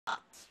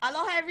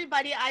Aloha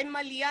everybody, I'm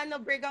Malia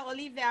Nobrega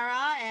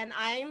Oliveira and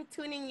I'm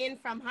tuning in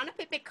from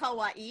Hanapepe,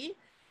 Kauai.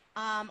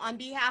 On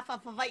behalf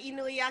of Hawaii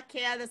Nui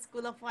Akea, the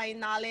School of Hawaiian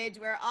Knowledge,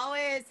 we're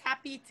always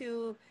happy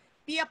to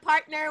be a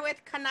partner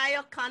with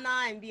Kanaio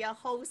Kana and be a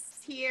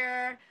host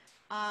here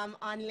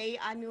on Lei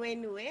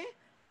Ānuenue.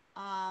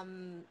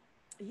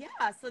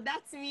 Yeah, so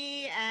that's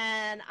me,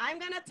 and I'm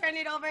gonna turn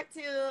it over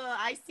to,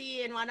 I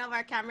see in one of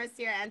our cameras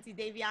here, Auntie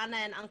Davianna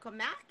and Uncle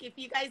Mac. If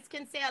you guys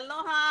can say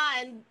aloha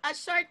and a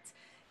short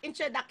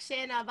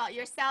introduction about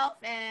yourself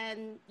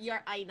and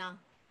your aina.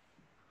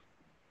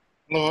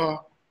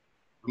 Aloha,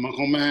 I'm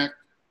Uncle Mac.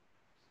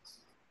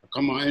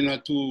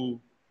 Kama'aina to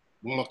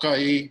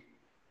Molokaʻi,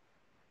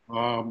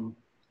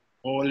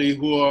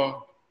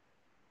 Ho'olihua,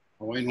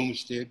 Hawaiian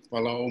Homestead,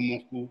 Pala'o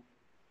Moku.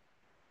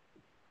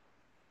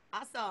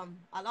 Awesome.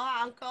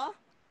 Aloha, Uncle.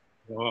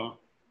 Aloha.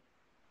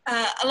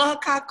 Aloha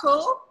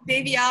kako,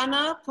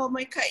 Davianna,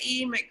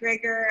 Poepoe,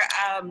 McGregor.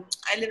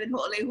 I live in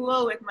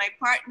Ho'olihua with my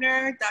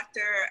partner,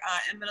 Dr.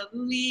 Emma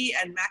Luli,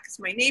 and Mac is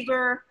my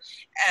neighbor.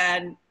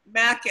 And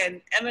Mac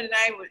and Emma and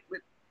I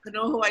with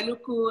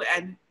Kanohowailuku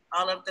and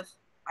all of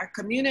our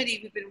community,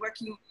 we've been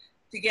working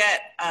to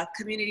get a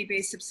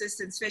community-based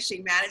subsistence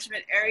fishing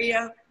management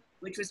area,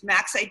 which was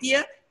Mac's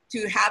idea,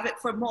 to have it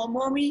for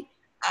Mo'omomi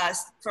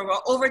for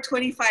over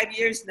 25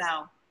 years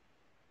now.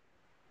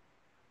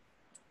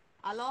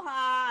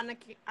 Aloha,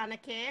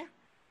 Anake.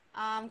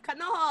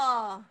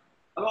 Kanoho.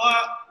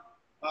 Aloha,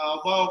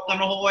 wau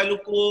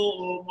Kanohowailuku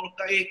o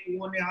Molokaʻi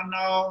kuone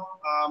hanau.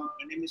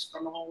 My name is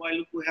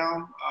Kanohowailuku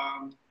Helm.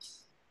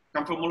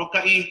 Come from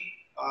Molokaʻi.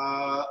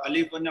 I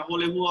live in the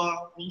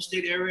Ho'olihua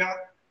homestead area.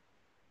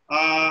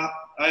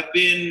 I've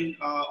been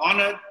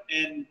honored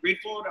and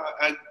grateful.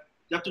 I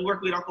got to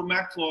work with Uncle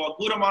Mac for a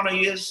good amount of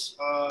years.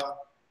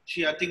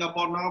 I think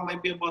about now,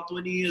 maybe about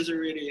 20 years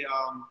already,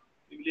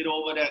 maybe a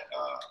little over that.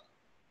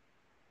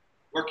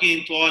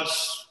 Working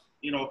towards,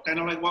 kind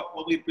of like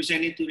what we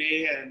presented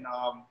today, and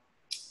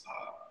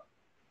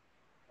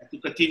to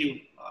continue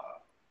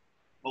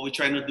what we're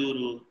trying to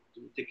do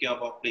to take care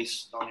of our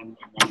place down in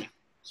Maui.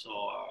 So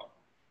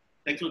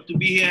thankful to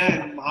be here,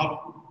 and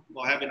mahalo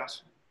for having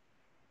us.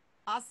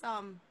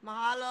 Awesome.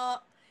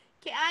 Mahalo.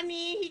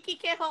 Keani, hiki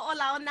ke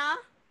ho'olauna.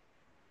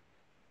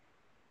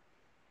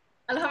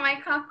 Aloha mai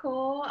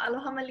kako,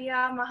 aloha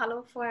Malia,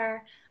 mahalo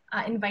for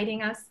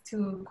inviting us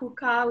to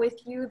Kuka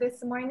with you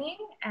this morning.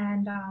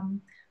 And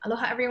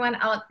aloha everyone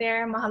out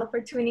there, mahalo for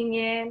tuning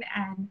in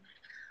and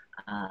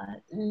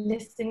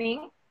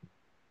listening.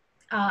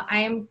 I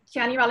am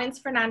Keani Rawlins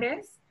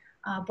Fernandez,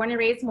 born and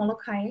raised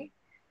Molokaʻi,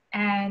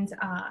 and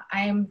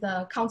I am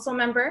the council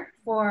member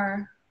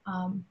for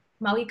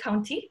Maui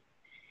County,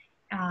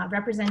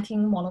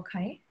 representing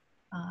Molokaʻi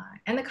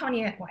and the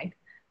county at wide.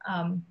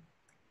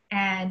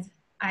 And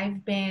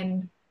I've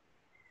been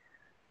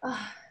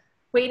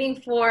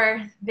waiting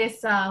for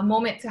this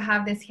moment to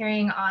have this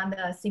hearing on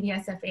the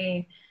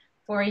CBSFA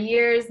for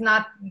years,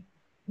 not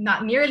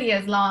nearly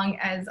as long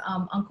as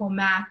Uncle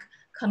Mac,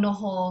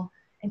 Kanoho,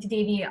 and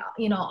Davy,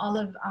 all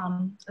of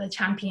the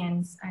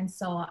champions. And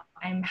so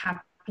I'm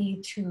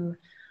happy to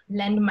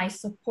lend my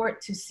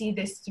support to see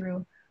this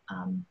through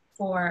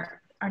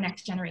for our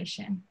next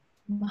generation.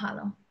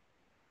 Mahalo.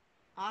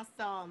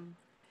 Awesome.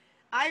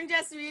 I'm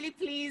just really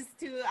pleased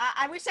to,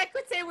 I wish I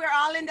could say we're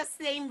all in the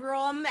same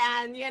room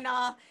and,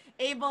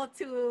 able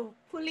to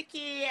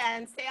puliki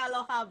and say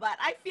aloha, but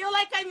I feel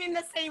like I'm in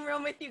the same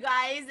room with you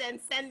guys and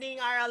sending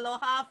our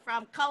aloha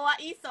from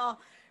Kauai. So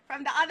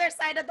from the other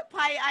side of the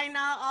pai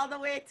aina all the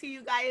way to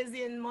you guys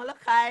in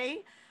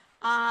Molokaʻi.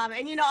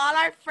 And all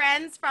our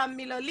friends from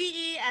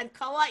Miloli'i and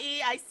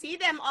Kauai, I see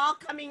them all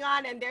coming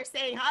on and they're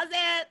saying, how's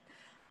it?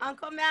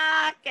 Uncle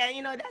Mac,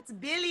 and that's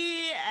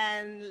Billy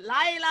and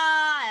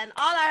Lila and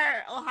all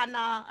our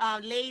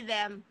ohana lay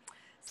them.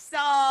 So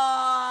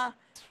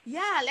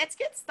yeah, let's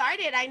get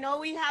started. I know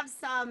we have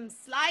some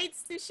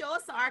slides to show.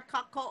 So our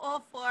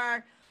kako'o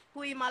for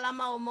hui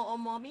malama o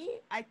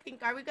mo'omomi. I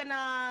think, are we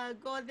gonna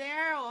go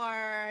there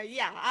or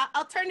yeah,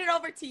 I'll turn it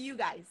over to you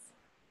guys.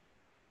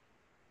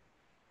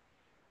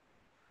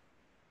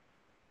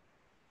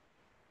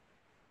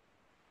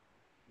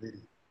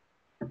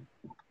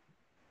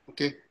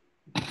 Okay.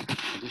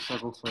 I guess I'll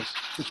go first.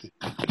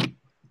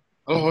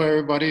 Aloha,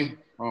 everybody.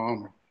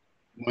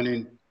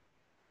 Morning.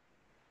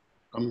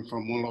 Coming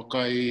from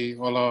Molokaʻi,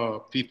 all our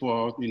people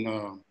out in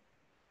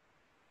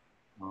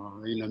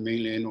the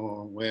mainland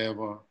or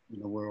wherever in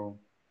the world.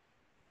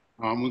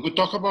 We're going to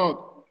talk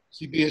about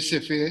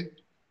CBSFA,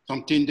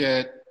 something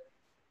that,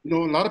 a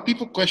lot of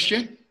people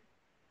question.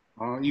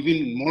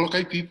 Even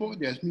Molokaʻi people,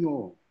 they ask me,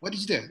 oh, what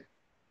is that?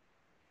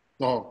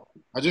 So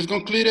I'm just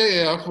going to clear the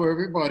air for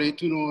everybody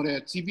to know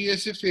that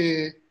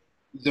CBSFA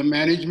is a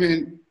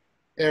management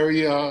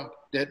area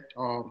that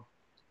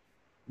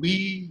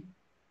we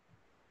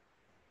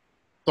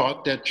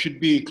thought that should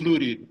be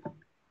included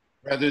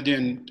rather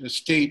than the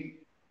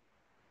state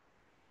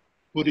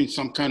putting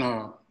some kind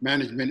of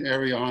management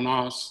area on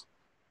us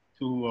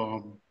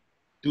to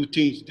do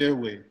things their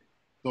way.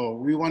 So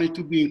we wanted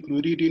to be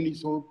included in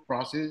this whole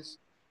process.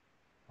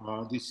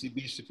 the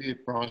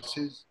CBSFA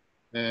process.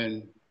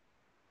 And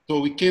so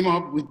we came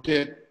up with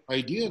that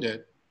idea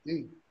that,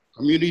 hey,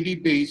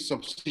 community-based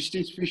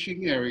subsistence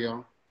fishing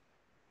area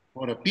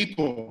for the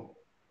people,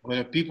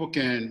 where people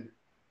can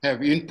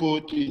have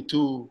input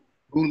into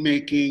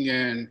rulemaking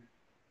and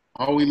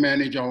how we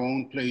manage our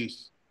own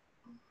place.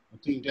 I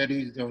think that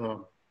is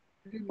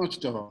pretty much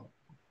the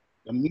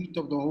meat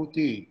of the whole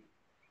thing.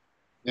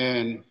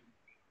 And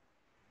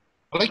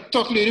I'd like to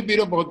talk a little bit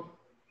about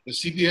the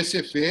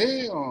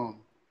CBSFA.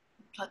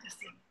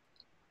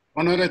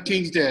 One of the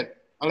things that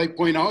I like to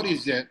point out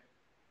is that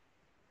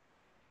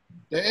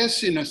the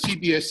S in a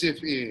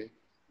CBSFA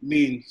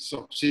means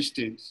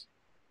subsistence.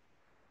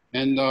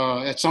 And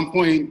at some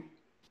point,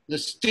 the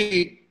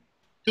state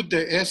took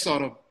the S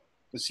out of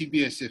the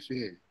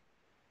CBSFA.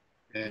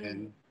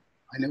 And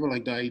I never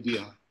liked the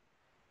idea.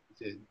 I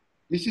said,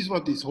 this is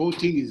what this whole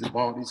thing is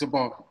about. It's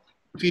about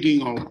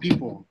feeding our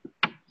people,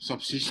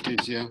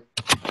 subsistence, yeah.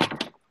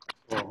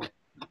 So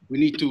we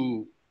need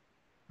to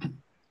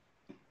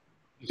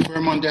be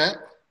firm on that.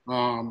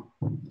 I'm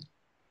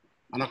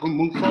not going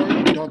to move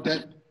forward without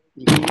that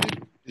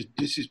included.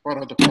 This is part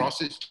of the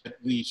process that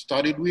we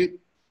started with.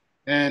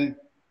 And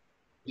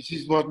this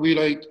is what we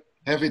like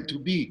have it to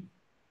be.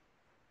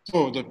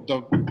 So the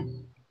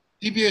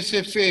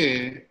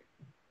CBSFA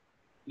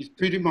is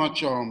pretty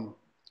much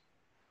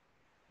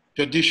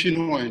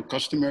traditional and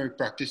customary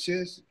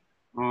practices.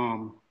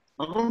 I'm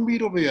going to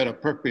read over here the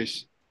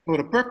purpose. So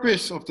the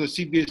purpose of the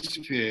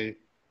CBSFA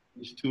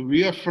is to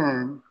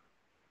reaffirm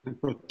and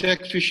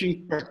protect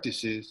fishing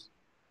practices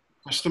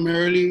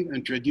customarily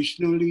and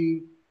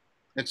traditionally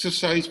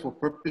exercised for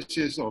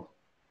purposes of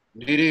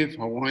native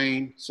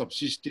Hawaiian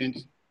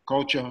subsistence,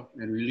 culture,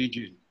 and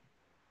religion.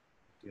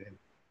 Okay.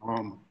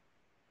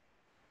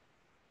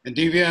 And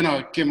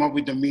Davianna came up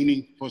with the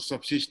meaning for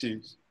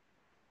subsistence.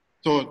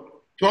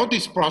 So throughout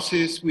this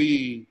process,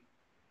 we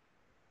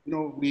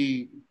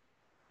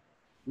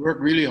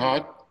worked really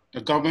hard.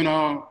 The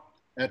governor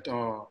at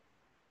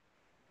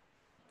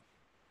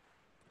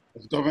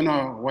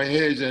Governor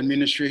Waihe's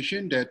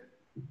administration that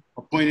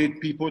appointed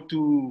people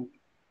to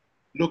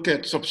look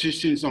at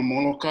subsistence on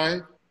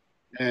Molokaʻi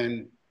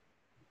and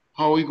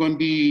how we're going to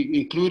be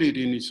included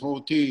in this whole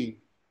thing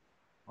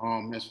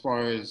as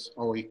far as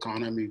our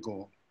economy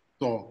goes.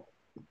 So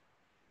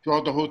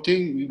throughout the whole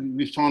thing,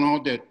 we found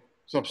out that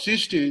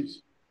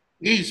subsistence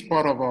is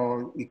part of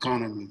our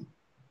economy,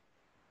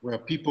 where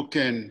people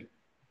can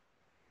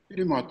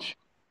pretty much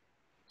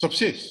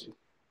subsist,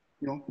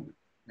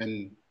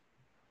 and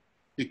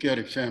take care of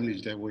their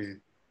families that way.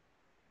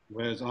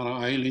 Whereas on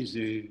our islands,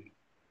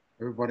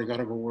 everybody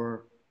gotta go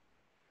work.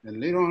 And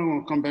later on, I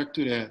want to come back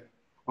to that.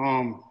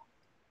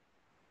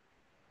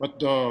 But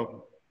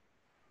the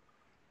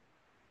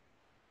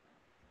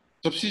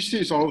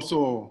subsistence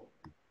also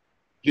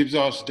gives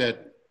us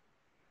that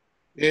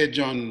edge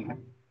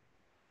on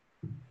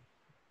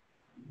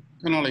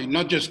kind of like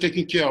not just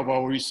taking care of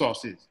our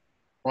resources,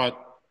 but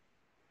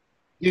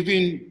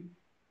giving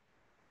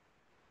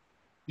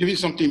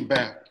something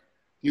back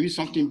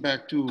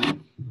to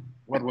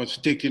what was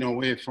taken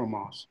away from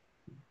us.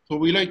 So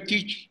we like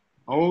teach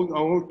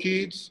our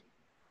kids,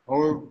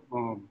 our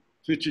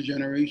future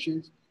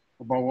generations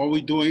about what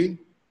we're doing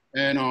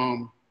and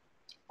all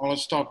the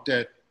stuff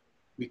that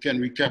we can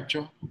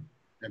recapture,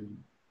 and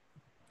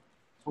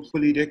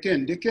hopefully they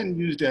can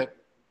use that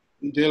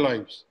in their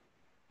lives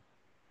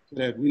so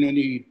that we don't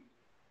need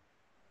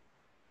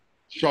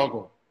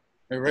struggle.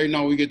 And right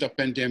now we get a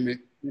pandemic,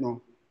 the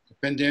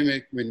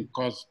pandemic when it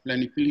caused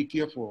plenty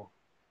care for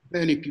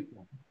plenty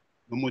people,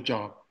 no more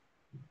job.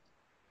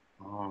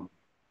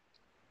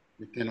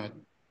 They cannot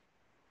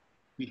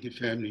feed their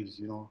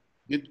families,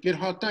 get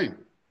hard time.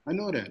 I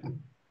know that.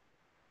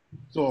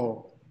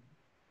 So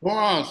for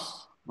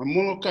us,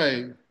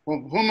 Molokaʻi,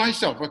 for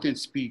myself, I can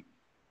speak.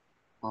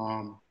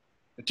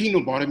 The thing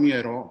don't bother me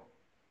at all.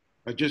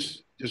 I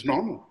just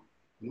normal,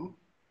 I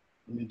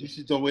mean, this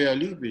is the way I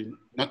live in.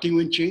 Nothing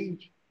will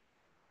change.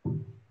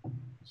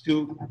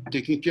 Still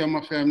taking care of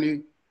my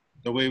family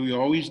the way we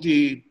always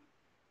did,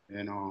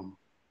 and no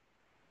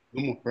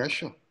more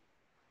pressure.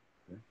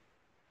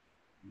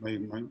 Okay?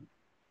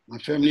 My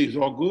family is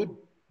all good,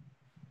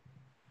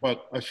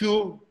 but I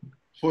feel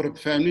for the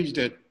families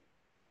that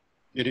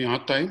getting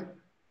hard time,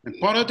 and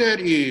part of that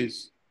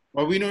is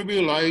what we don't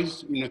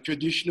realize in a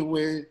traditional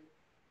way.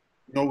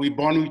 We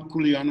born with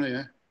kuleana,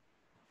 yeah.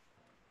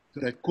 So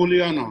that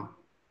kuleana,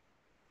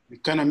 we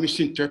kind of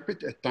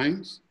misinterpret at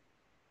times.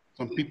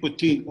 Some people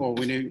think,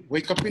 when they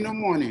wake up in the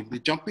morning, they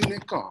jump in their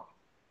car,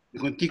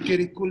 they're going to take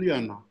care of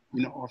kuleana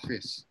in the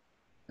office.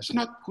 That's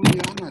not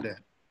kuleana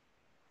there.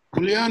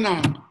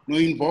 Kuleana no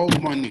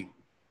involve money.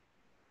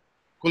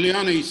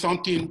 Kuleana is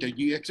something that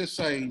you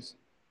exercise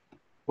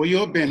for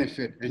your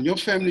benefit and your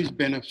family's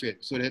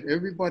benefit so that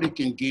everybody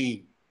can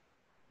gain,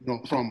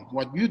 from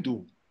what you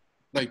do.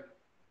 Like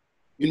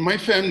in my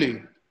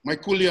family, my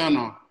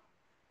kuleana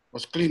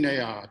was clean the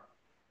yard,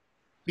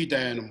 feed the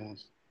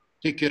animals,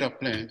 take care of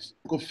plants,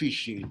 go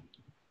fishing.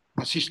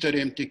 My sister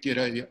them take care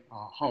of the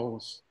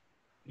house,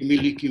 they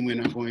miliki when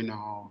I go in the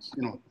house,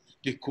 you know,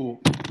 they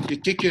cook, they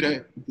take care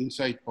of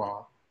inside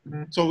part.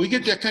 So we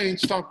get that kind of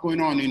stuff going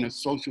on in a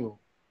social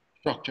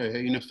structure,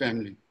 in a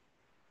family.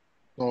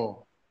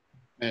 So,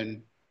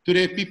 and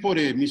today people,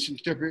 they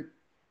misinterpret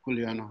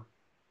kuleana.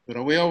 So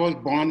the way I was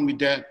born with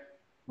that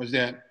was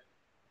that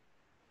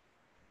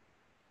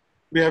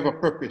we have a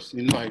purpose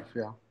in life,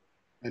 yeah,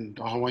 and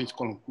the Hawaiians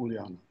call them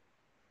kuleana.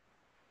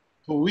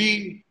 So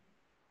we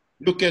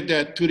look at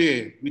that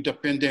today with the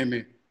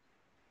pandemic,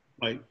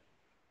 like,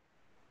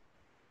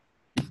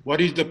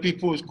 what is the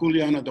people's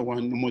kuleana, the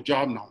one, no more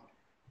job now?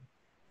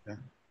 Yeah.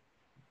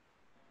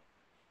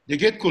 They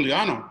get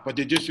kuleana, but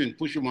they just didn't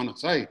push them on the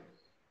side.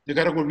 They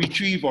gotta go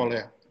retrieve all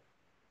that.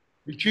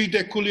 Retrieve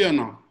that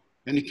kuleana,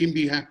 and it can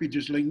be happy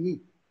just like me,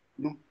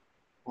 you know,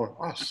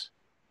 or us,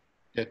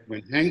 that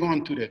when hang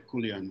on to that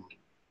kuleana,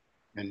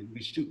 and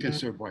we still can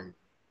survive.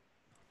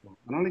 So,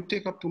 I don't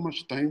take up too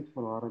much time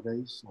for a lot of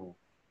guys, so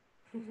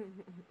you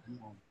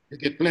know, they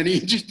get plenty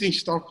of interesting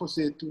stuff to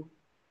say too.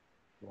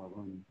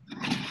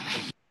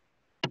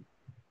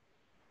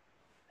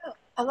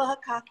 Aloha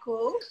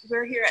kākou.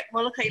 We're here at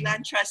Molokaʻi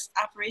Land Trust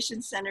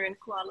Operations Center in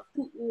Kuala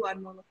Pu'u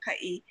on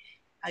Molokaʻi.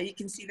 You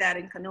can see that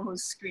in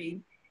Kanoho's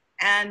screen.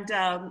 And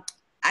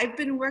I've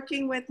been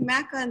working with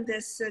Mac on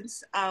this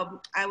since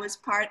I was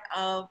part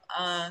of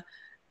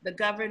the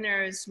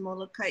governor's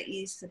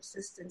Molokaʻi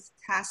Subsistence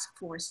Task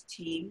Force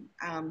team.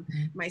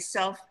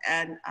 Myself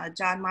and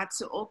John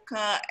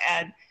Matsuoka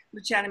and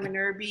Luciana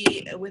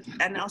Minervi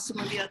and also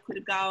Malia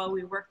Kudagawa,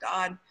 we worked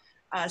on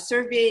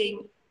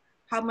surveying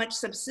how much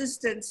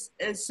subsistence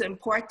is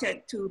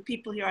important to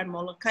people here on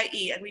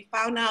Molokaʻi. And we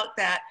found out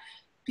that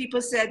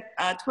people said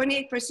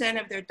 28%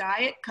 of their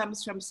diet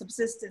comes from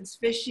subsistence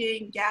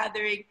fishing,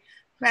 gathering,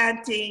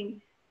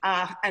 planting,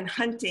 and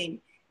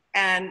hunting.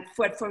 And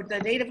for the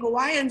Native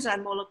Hawaiians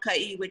on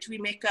Molokaʻi, which we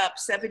make up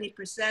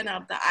 70%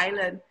 of the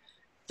island,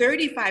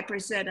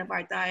 35% of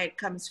our diet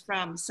comes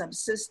from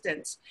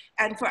subsistence.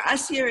 And for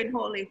us here in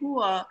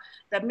Ho'olehua,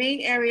 the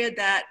main area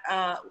that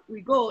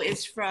we go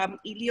is from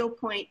Ilio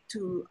Point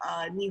to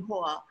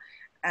Nihoa.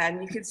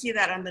 And you can see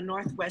that on the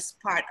northwest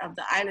part of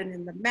the island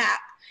in the map.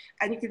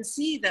 And you can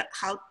see that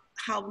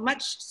how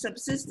much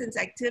subsistence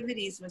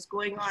activities was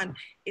going on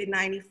in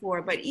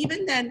 '94. But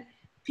even then,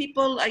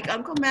 people like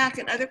Uncle Mac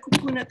and other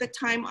kupuna at the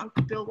time,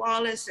 Uncle Bill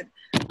Wallace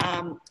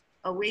and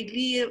Wade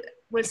Lee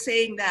was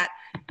saying that,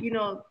 you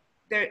know,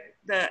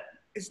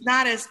 it's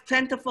not as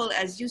plentiful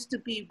as used to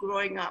be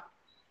growing up.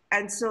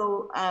 And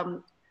so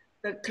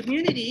the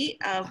community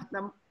of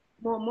the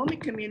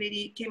Momomi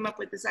community came up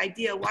with this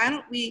idea, why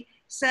don't we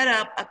set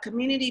up a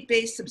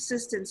community-based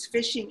subsistence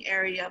fishing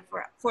area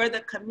for the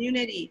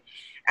community?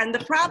 And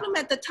the problem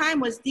at the time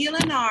was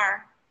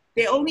DLNR,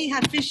 they only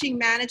have fishing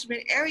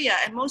management area,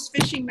 and most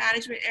fishing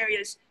management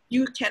areas,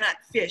 you cannot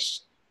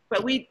fish.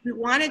 But we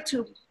wanted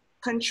to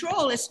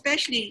control,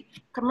 especially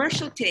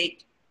commercial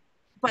take,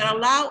 but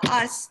allow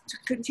us to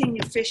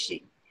continue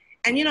fishing.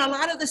 And you know, a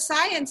lot of the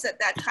science at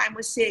that time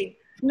was saying,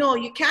 no,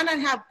 you cannot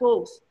have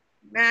both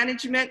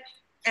management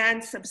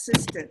and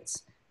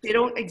subsistence. They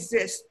don't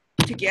exist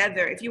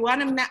together. If you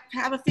want to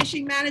have a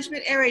fishing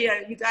management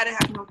area, you got to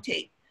have no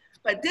take.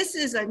 But this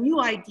is a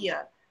new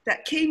idea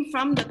that came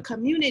from the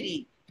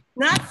community,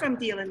 not from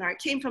DLNR, it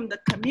came from the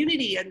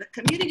community. And the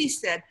community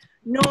said,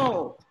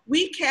 no,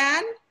 we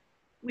can,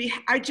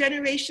 our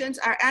generations,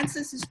 our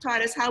ancestors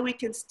taught us how we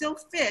can still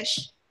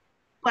fish,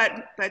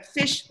 but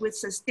fish with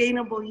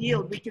sustainable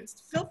yield. We can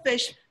still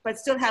fish, but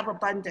still have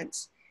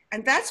abundance.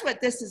 And that's what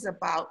this is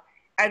about.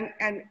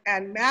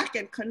 And Mac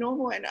and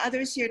Kanoho and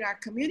others here in our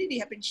community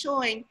have been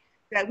showing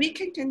that we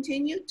can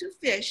continue to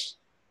fish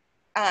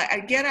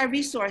and get our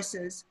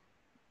resources,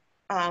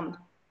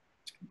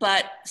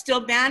 but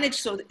still manage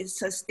so it's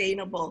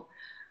sustainable.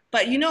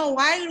 But you know,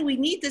 why do we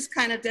need this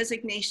kind of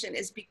designation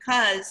is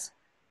because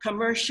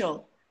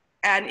commercial.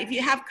 And if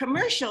you have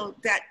commercial,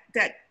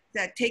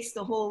 that takes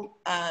the whole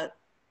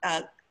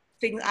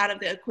thing out of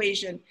the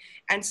equation.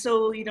 And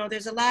so, you know,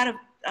 there's a lot of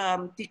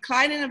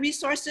decline in the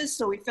resources.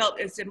 So we felt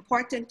it's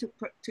important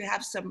to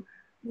have some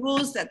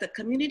rules that the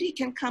community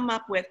can come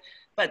up with,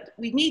 but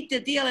we need the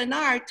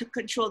DLNR to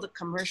control the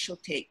commercial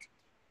take.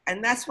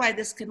 And that's why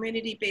this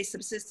community-based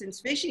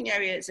subsistence fishing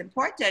area is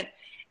important.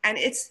 And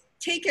it's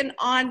taken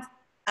on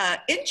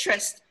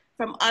interest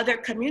from other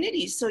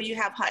communities. So you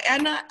have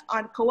Ha'ena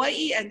on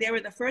Kauai, and they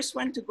were the first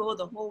one to go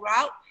the whole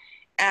route.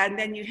 And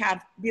then you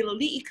have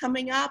Biloli'i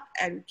coming up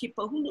and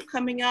Kipahulu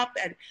coming up,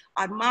 and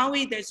on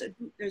Maui, there's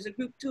a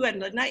group too,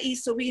 and Lanai.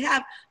 So we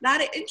have a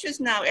lot of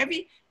interest now.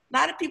 A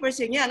lot of people are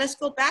saying, yeah, let's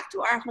go back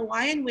to our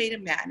Hawaiian way to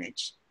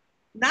manage,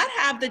 not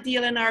have the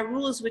DLNR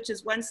rules, which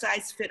is one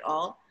size fit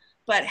all,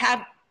 but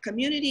have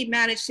community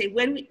manage, say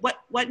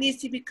what needs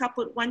to be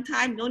coupled one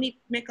time. No need to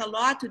make a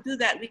law to do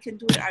that. We can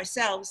do it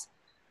ourselves,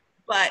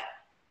 but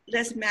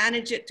let's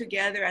manage it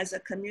together as a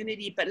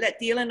community, but let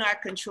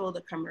DLNR control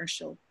the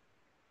commercial.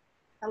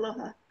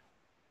 Aloha.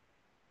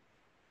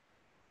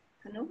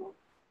 Kanoho?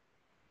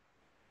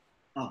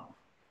 Oh,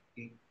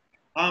 okay.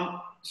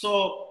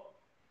 So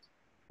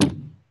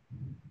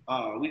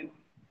we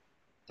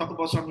talk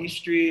about some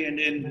history, and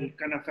then we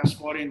kind of fast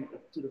forwarding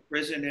to the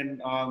present,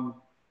 and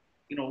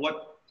you know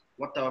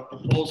what the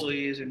proposal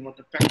is and what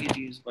the package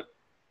is, but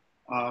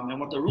and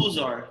what the rules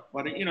are.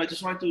 But you know, I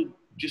just wanted to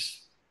just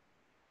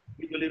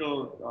give a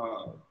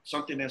little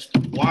something as to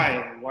why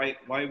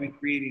we're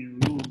creating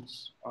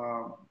rules.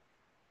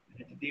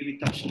 And David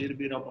touched a little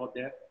bit about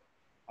that.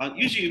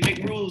 Usually, you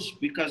make rules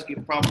because you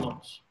get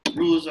problems.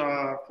 Rules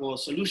are for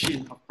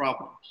solution of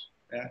problems.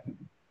 Yeah?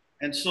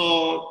 And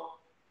so,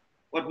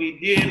 what we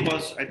did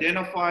was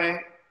identify,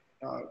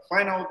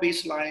 find our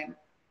baseline,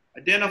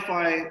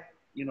 identify,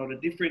 you know, the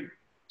different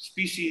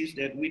species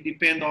that we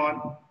depend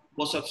on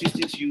for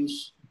subsistence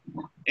use,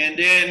 and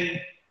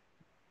then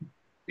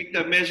pick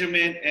the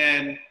measurement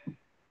and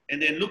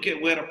then look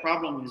at where the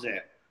problem is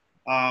at.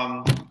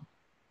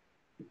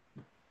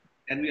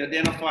 And we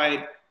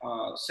identified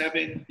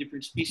 7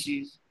 different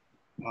species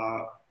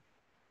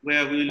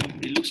where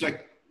it looks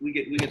like we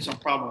get some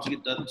problems, we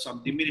get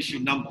some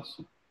diminishing numbers.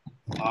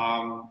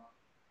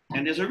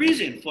 And there's a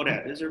reason for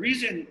that. There's a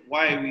reason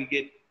why we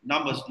get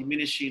numbers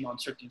diminishing on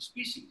certain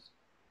species.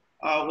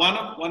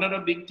 One of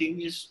the big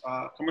things is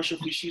commercial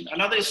fishing.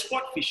 Another is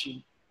sport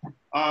fishing.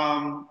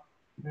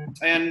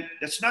 And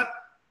that's not,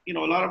 you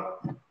know, a lot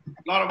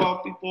of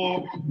our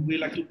people, we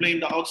like to blame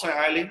the outside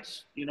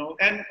islands, you know,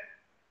 and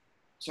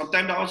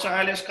sometimes the outside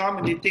islands come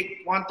and they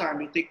take one time,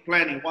 they take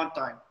plenty one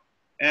time.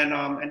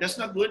 And that's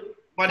not good,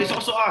 but it's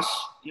also us,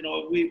 you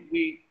know,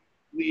 we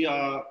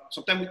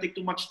sometimes we take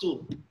too much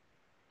too.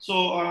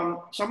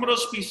 So some of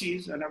those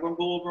species, and I'm gonna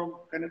go over them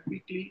kind of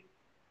quickly,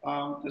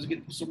 let's get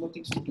some more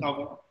things to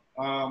cover.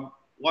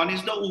 One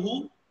is the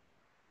uhu.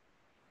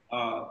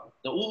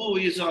 The uhu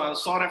is a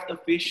sought after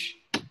fish.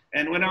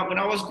 And when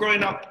I was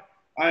growing up,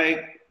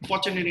 I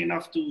fortunate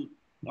enough to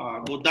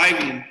go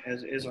diving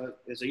as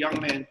a young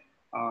man,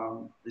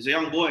 as a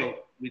young boy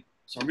with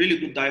some really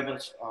good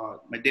divers.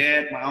 My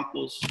dad, my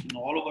uncles, you know,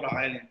 all over the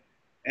island.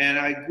 And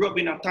I grew up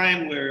in a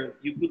time where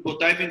you could go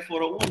diving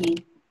for a uhu,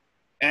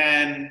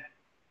 and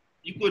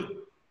you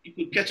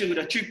could catch it with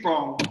a tree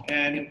prong,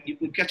 and you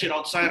could catch it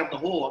outside of the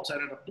hole, outside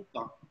of the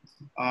puka.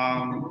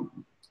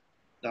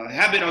 The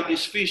habit of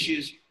this fish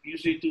is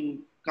usually to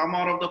come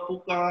out of the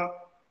puka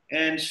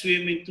and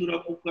swim into the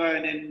puka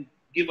and then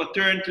give a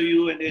turn to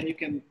you, and then you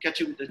can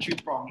catch it with the tree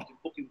prong. You can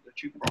hook it with the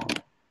tree prong.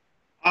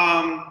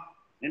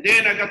 And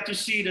then I got to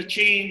see the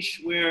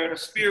change where the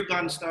spear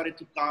gun started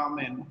to come,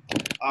 and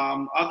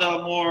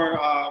other more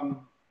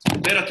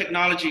better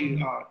technology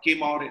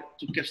came out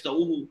to catch the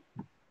uhu.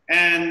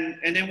 And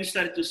then we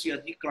started to see a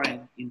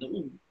decline in the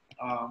uhu.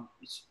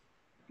 It's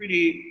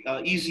pretty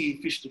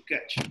easy fish to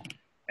catch.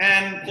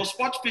 And for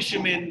sport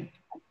fishermen,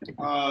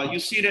 you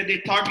see that they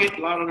target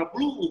a lot of the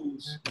blue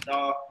uhus,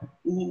 the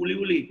uhu uli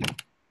uli.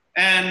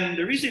 And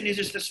the reason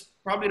is that's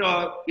probably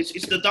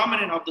it's the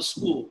dominant of the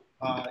school.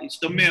 It's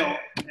the male,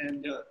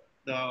 and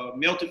the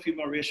male to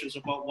female ratio is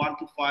about 1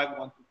 to 5,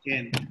 1 to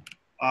 10.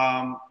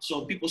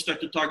 So people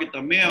start to target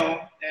the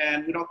male,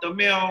 and without the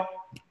male,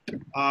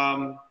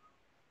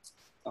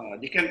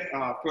 they can't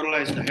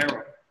fertilize the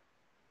harrow.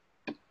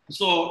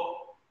 So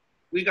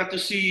we got to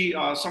see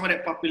some of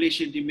that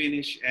population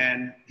diminish,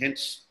 and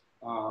hence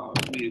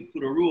we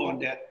put a rule on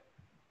that.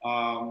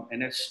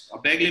 And it's a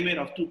bag limit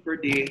of 2 per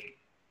day,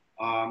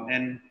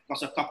 and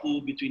plus a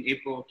couple between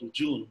April to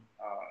June,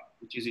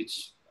 which is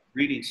its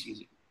breeding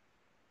season.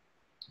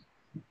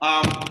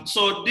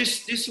 So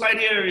this slide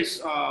here is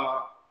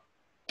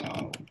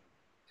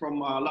from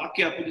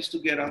La'akea put this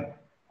together,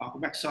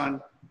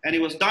 Kumaksan, and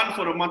it was done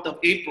for the month of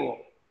April.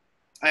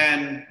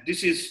 And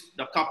this is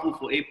the kapu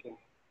for April,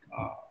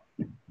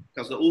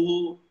 because the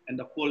uhu and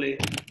the pole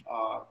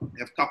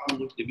have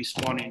kapu, they be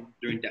spawning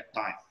during that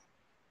time.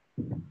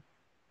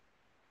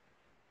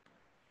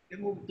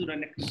 Let's move to the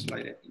next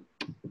slide, I think.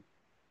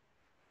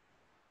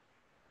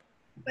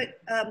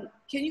 But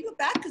can you go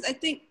back? Because I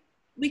think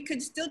we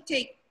could still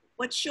take,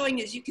 what's showing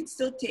is you can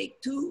still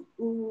take 2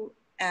 uhu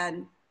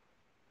and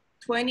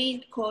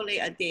 20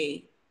 kole a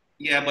day.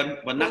 Yeah,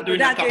 but not during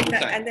the couple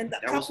time. And then the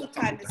couple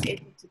time is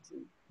able to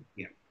do.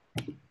 Yeah.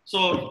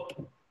 So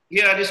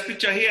here, this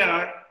picture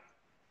here.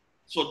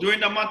 So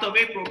during the month of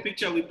April,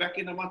 we're back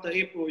in the month of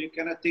April, you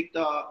cannot take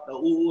the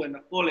uhu and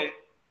the kole,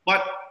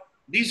 but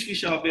these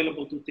fish are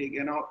available to take,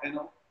 and a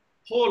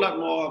whole lot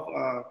more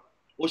of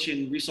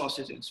ocean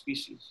resources and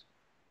species.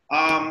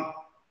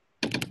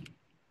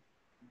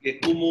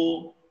 Get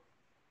kumu,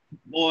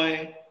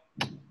 moi.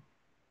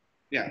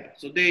 Yeah,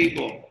 so there you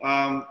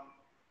go.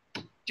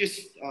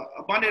 Just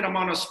abundant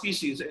amount of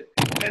species.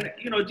 And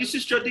you know, this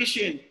is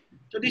tradition.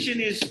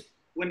 Tradition is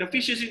when the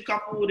fish is in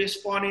kapu, they're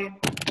spawning,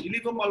 you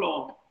leave them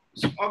alone.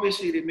 So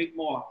obviously they make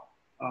more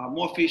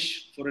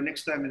fish for the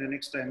next time and the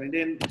next time. And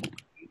then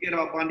you get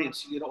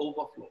abundance, you get an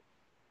overflow.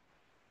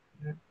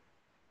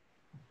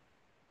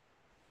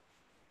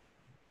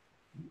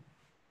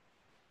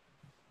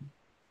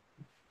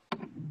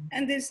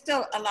 And there's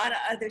still a lot of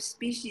other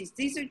species.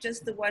 These are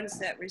just the ones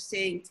that we're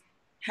saying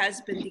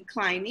has been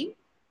declining.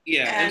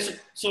 Yeah, and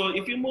so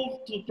if you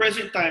move to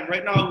present time,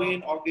 right now we're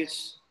in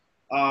August,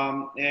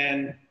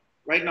 and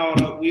right now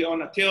we're on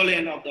the tail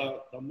end of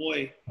the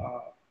moe,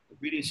 the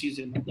breeding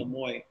season of the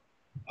moe.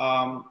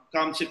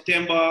 Come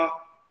September,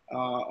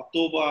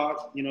 October,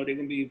 you know,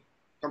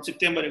 come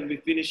September, they're gonna be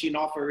finishing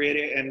off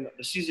already, and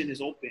the season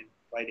is open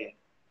by then.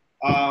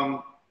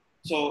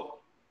 So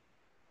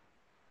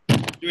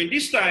during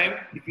this time,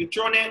 if you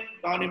throw it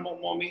down in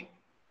Momi,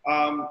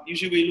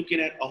 usually we're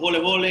looking at a hole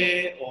or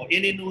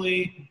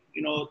inenui,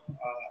 you know,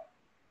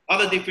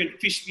 other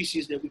different fish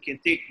species that we can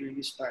take during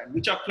this time,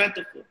 which are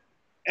plentiful.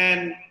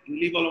 And you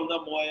leave along the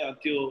moe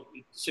until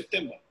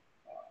September.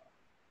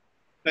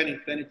 Plenty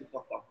to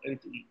talk about, plenty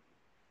to eat.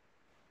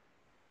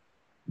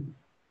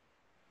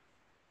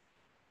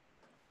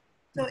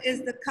 So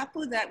is the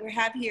kapu that we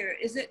have here,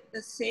 is it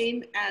the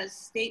same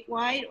as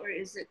statewide, or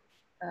is it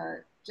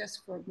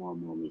just for more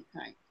momi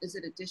kind? Is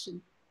it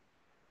addition?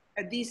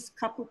 Are these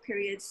kapu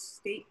periods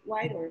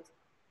statewide or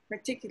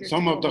particular?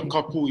 Some of the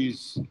kapu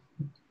is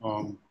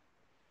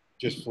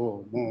just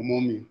for more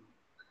momi.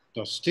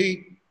 The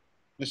state,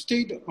 they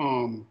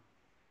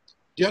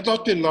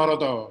adopted a lot of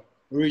the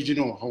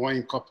original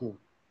Hawaiian kapu,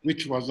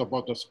 which was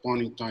about the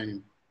spawning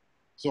time.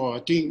 So I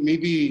think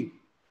maybe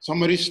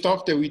some of this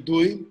stuff that we're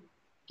doing,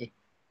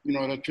 you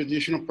know, the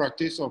traditional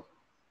practice of,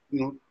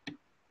 you know,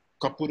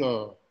 kapu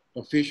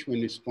the fish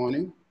when it's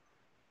spawning.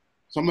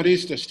 Some of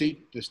this, the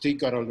state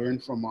gotta learn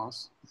from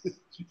us. We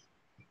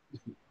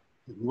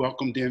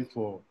welcome them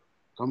for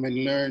come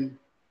and learn,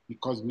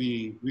 because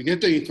we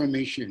get the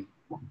information,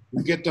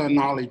 we get the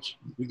knowledge,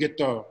 we get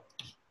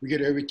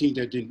everything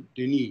that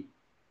they need,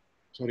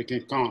 so they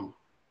can come.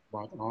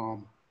 But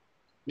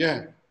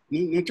yeah,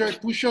 no try to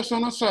push us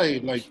on the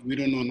side like we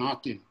don't know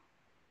nothing,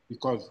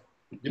 because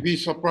you'd be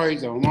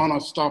surprised the amount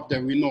of stuff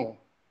that we know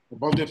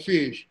about the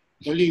fish,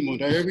 the limo,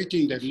 the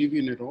everything that live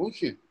in the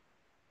ocean.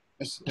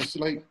 It's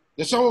like,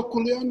 that's our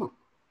kuleana.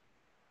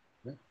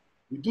 Yeah?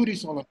 We do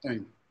this all the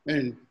time.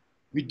 And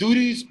we do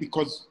this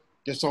because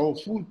that's our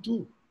food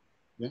too.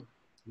 Yeah?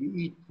 We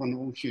eat from the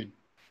ocean.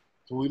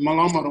 So we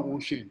malama the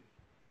ocean.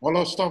 All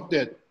our stuff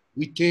that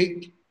we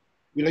take,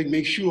 we like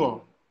make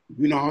sure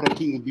we know how the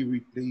thing will be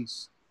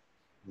replaced.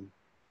 Yeah?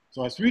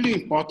 So it's really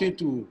important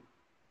to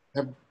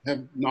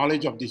have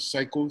knowledge of these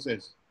cycles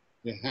as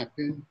they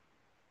happen.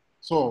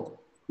 So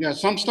yeah,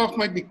 some stuff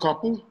might be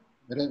coupled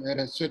at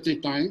a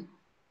certain time,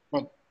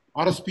 but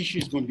other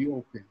species going to be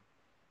open.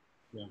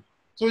 Yeah.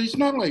 So it's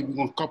not like we're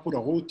going to couple the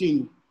whole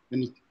thing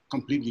and it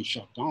completely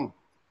shut down.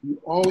 You're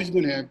always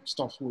going to have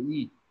stuff to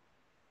eat.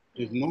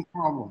 There's no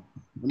problem.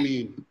 I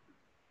mean,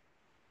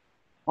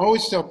 I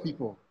always tell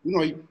people, you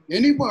know, if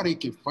anybody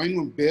can find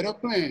a better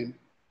plan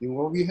than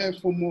what we have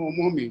for more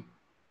mommy,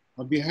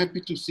 I'll be happy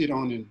to sit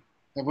down and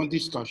have a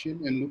discussion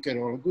and look at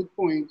all the good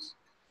points,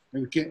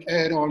 and we can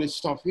add all this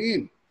stuff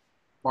in.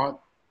 But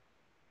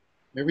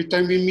every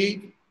time we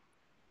meet,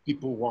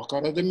 people walk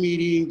out of the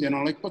meeting, they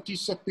don't like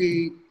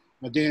participate,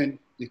 and then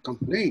they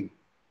complain.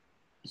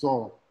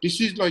 So this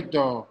is like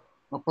the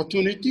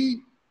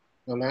opportunity,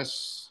 the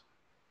last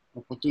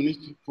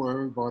opportunity for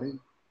everybody.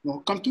 You know,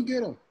 come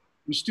together.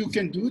 We still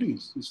can do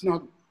this. It's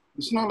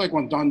not like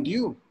one done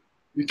deal.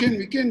 We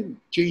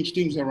can change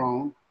things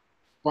around,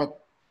 but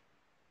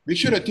make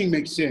sure the thing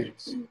makes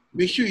sense.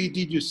 Make sure you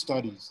did your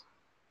studies.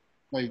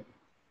 Like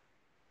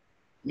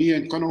me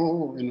and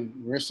Kanoho and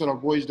the rest of the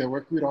boys that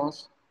work with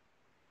us,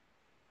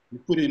 we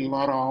put in a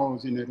lot of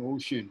hours in that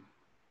ocean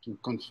to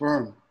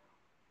confirm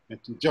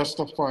and to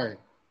justify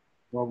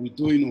what we're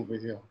doing over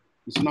here.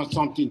 It's not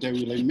something that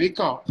we like make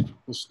up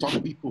to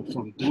stop people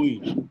from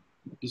doing.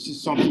 This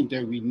is something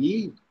that we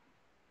need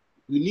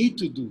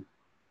to do.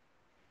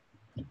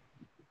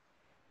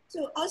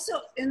 So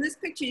also in this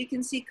picture, you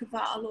can see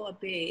Kawa'aloa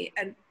Bay.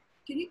 And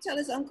can you tell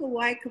us, Uncle,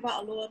 why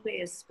Kawa'aloa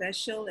Bay is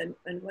special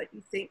and what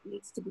you think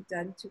needs to be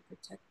done to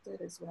protect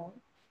it as well?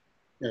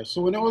 Yeah,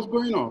 so when I was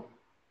growing up,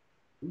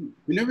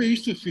 we never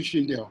used to fish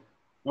in there.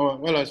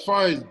 Well, as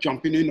far as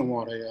jumping in the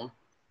water, yeah,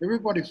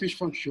 everybody fish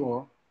from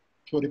shore,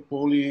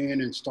 Poepoe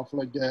and stuff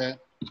like that,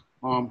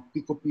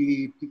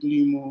 Pikopi,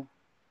 Pikolimo,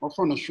 or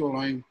from the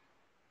shoreline.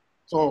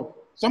 So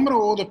some of the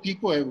older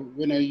people,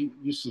 when I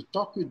used to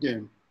talk with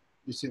them,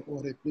 they say,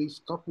 oh, they play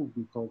couple,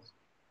 because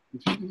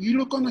if you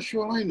look on the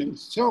shoreline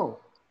itself,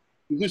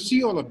 you can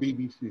see all the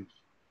baby fish.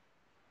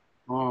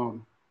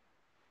 You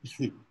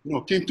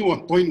know, came to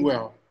a point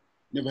where I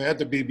never had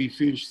the baby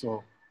fish,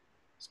 so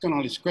it's kind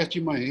of like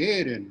scratching my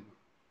head and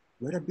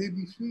where the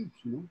baby fish,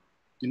 you know?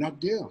 They're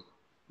not there.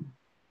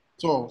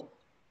 So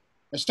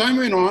as time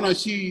went on, I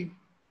see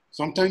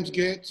sometimes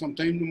get,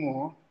 sometimes no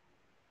more.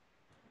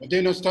 But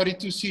then I started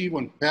to see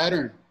one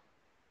pattern.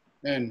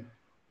 And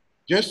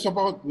just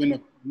about when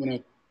a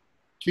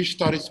fish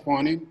started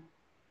spawning,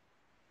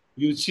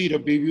 you see the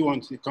baby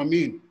ones, they come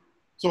in.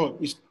 So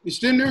it's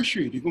the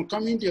nursery. They're going to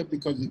come in there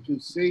because it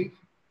feels safe.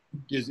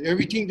 There's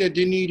everything that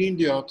they need in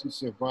there to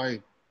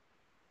survive.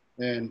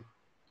 And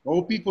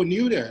old people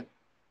knew that.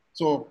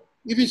 So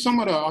even some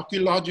of the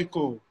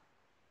archaeological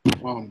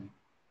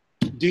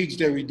digs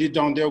that we did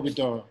down there with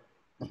the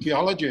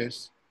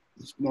archaeologists,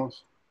 you know,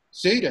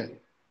 say that,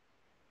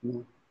 you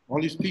know,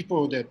 all these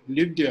people that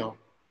lived there,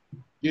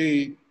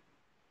 they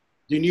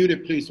they knew the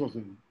place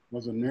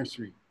was a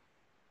nursery.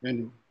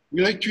 And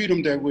we like treat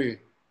them that way.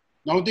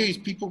 Nowadays,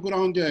 people go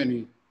down there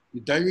and they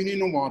dive in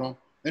the water,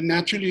 and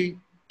naturally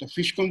the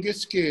fish can get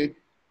scared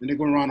and they're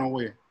gonna run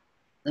away.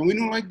 And we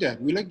don't like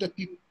that. We like the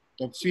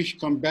fish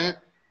come back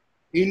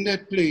in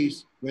that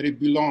place where they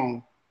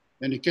belong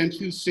and they can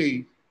feel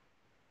safe.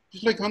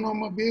 Just like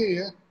Hanama Bay,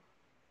 yeah?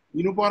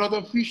 You know about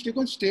other fish, they're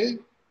gonna stay,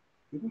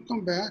 they're gonna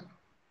come back.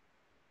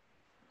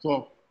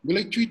 So we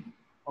like treat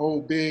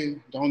our bay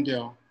down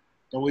there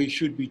the way it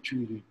should be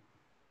treated.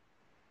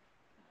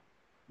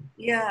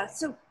 Yeah,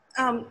 so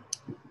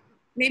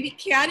maybe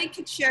Keani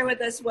could share with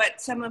us what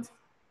some of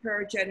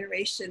her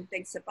generation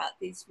thinks about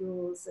these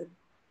rules and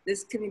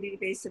this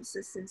community-based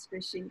subsistence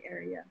fishing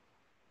area.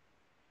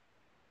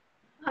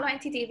 Hello,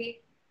 Auntie Davy.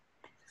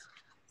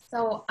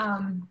 So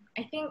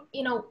I think,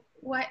 you know,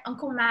 what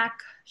Uncle Mac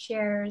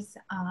shares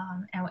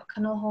and what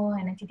Kanoho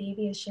and Auntie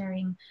Davy is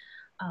sharing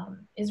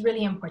is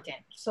really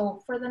important.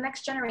 So for the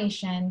next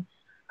generation,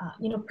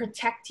 you know,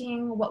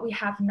 protecting what we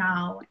have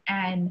now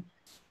and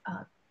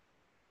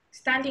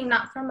standing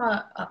not from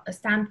a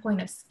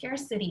standpoint of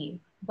scarcity,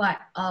 but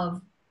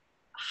of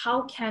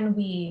how can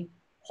we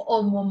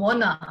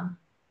ho'omomona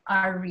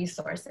our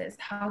resources?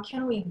 How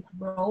can we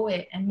grow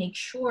it and make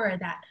sure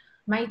that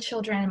my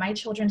children, my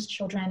children's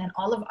children, and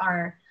all of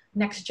our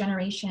next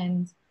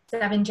generations,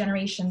 7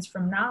 generations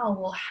from now,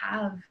 will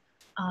have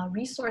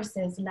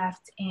resources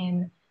left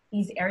in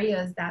these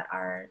areas that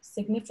are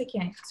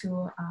significant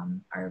to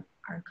our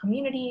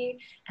community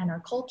and our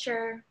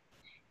culture.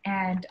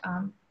 And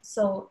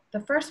so the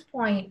first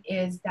point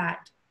is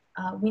that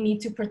we need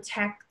to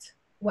protect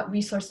what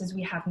resources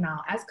we have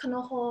now. As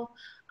Kanoho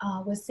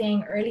was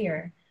saying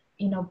earlier,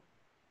 you know,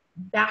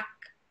 back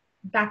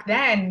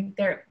then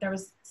there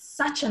was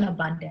such an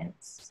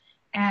abundance,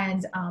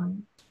 and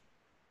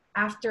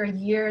after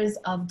years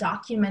of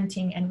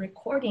documenting and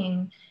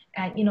recording,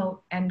 and you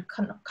know, and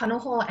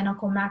Kanoho and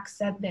Uncle Mac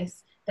said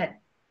this,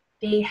 that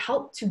they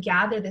helped to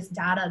gather this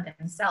data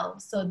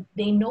themselves, so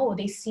they know,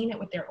 they've seen it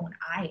with their own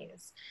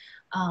eyes,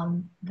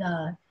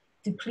 the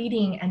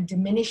depleting and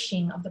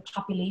diminishing of the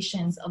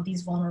populations of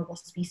these vulnerable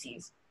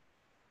species.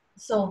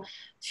 So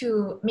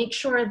to make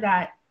sure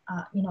that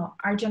you know,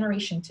 our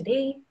generation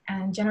today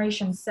and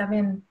seven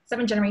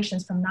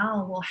generations from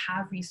now will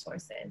have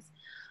resources.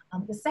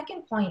 The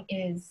second point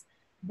is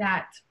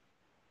that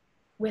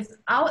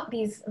without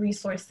these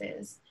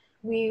resources,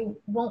 we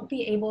won't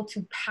be able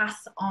to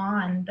pass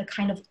on the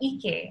kind of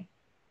ike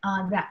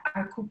that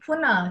our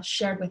kupuna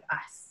shared with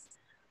us.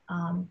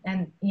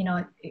 And you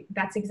know,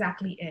 that's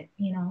exactly it.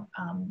 You know,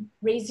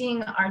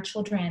 raising our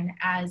children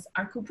as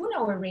our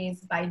kupuna were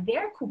raised by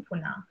their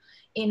kupuna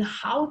in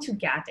how to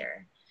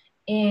gather,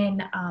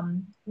 in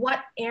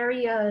what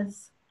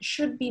areas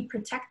should be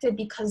protected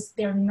because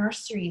they're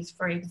nurseries,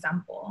 for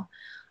example,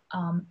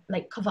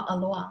 like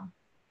kava'aloa.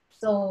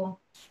 So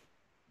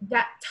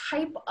that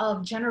type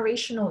of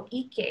generational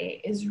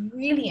ike is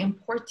really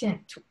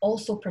important to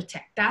also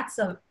protect. That's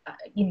a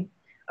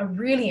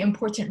really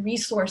important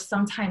resource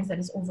sometimes that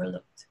is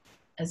overlooked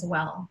as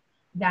well.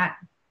 That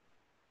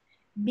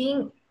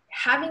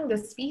having the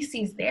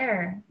species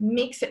there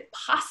makes it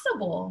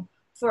possible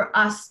for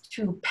us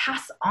to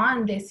pass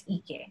on this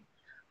ike.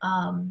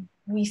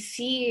 We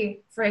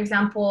see, for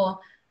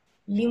example,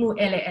 limu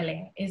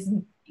ele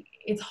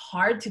it's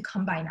hard to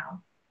come by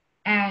now.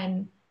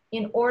 And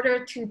in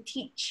order to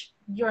teach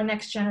your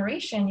next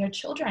generation, your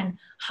children,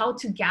 how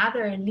to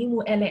gather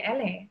limu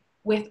ele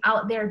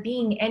without there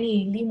being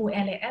any limu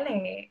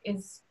ele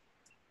is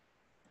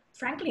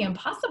frankly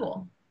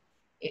impossible.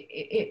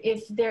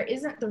 If there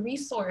isn't the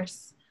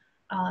resource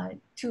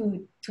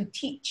to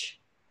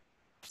teach.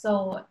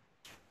 So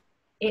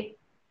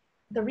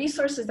the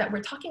resources that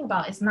we're talking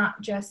about is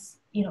not just,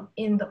 you know,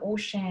 in the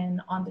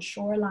ocean, on the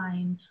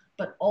shoreline,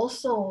 but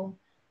also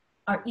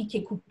our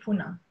ike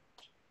kupuna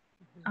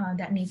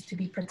that needs to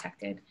be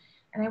protected.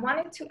 And I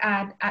wanted to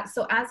add,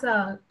 so as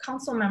a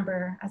council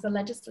member, as a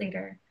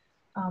legislator,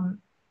 I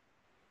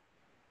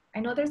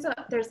know there's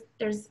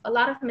a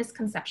lot of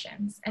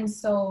misconceptions. And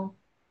so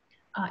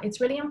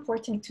it's really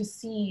important to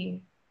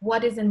see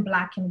what is in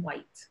black and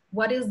white.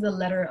 What is the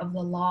letter of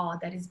the law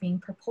that is being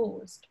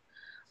proposed?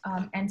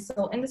 And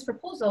so in this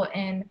proposal,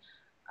 in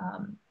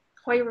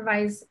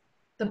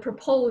the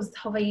proposed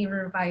Hawaii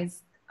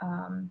revised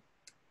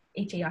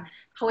HAR,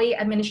 Hawaii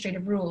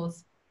Administrative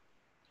Rules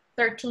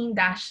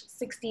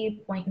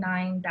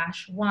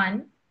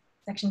 13-60.9-1,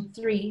 Section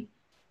 3,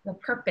 the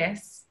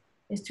purpose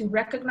is to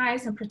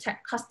recognize and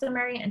protect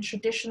customary and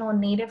traditional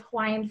Native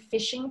Hawaiian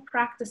fishing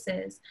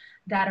practices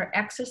that are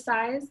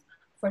exercised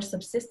for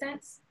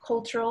subsistence,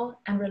 cultural,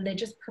 and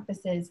religious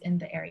purposes in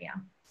the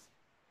area.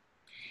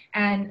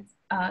 And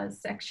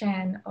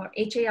Section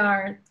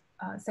HAR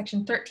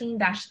Section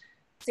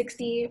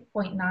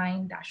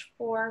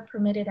 13-60.9-4,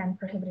 permitted and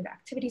prohibited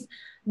activities.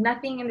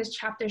 Nothing in this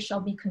chapter shall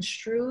be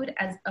construed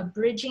as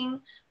abridging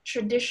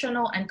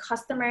traditional and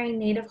customary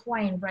Native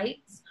Hawaiian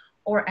rights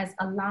or as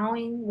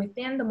allowing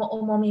within the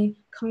Mo'omomi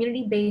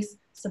community-based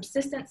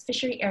subsistence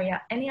fishery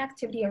area, any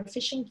activity or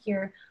fishing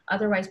gear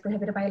otherwise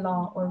prohibited by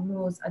law or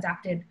rules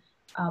adopted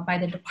by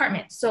the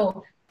department.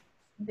 So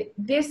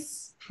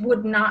this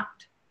would not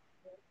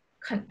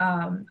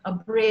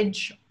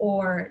abridge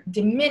or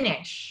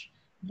diminish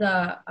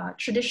the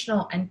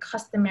traditional and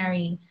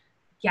customary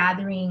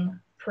gathering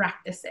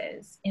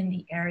practices in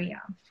the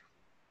area.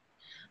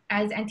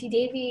 As Auntie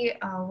Davy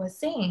was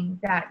saying,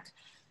 that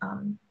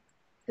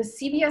the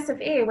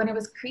CBSFA, when it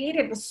was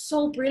created, was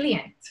so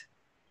brilliant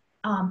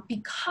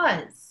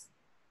because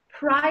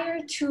prior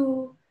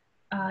to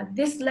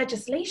this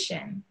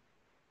legislation,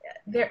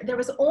 there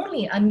was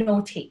only a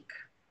no-take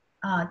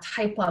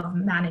type of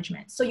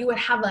management. So you would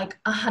have like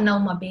a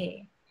hanauma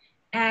bay,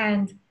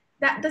 and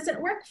that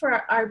doesn't work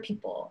for our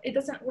people. It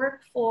doesn't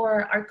work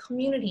for our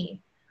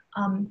community.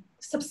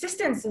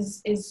 Subsistence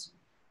is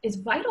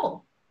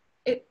vital.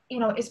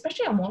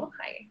 Especially a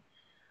Molokaʻi.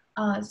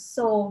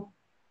 So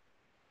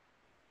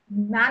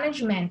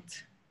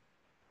management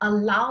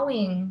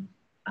allowing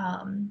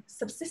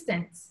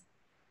subsistence,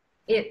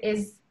 it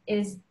is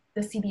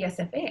the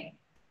CBSFA.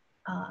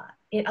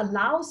 It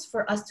allows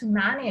for us to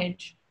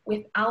manage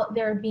without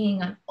there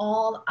being an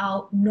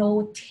all-out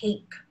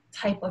no-take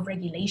type of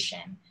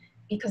regulation,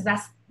 because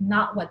that's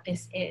not what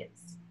this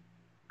is.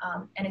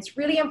 And it's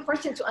really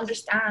important to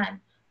understand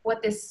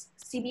what this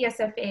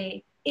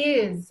CBSFA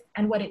is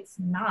and what it's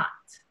not.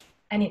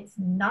 And it's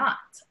not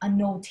a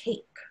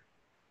no-take.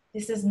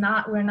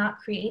 We're not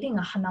creating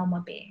a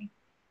hanauma bay.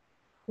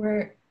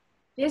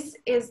 This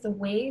is the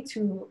way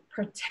to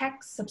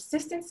protect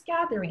subsistence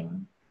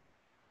gathering,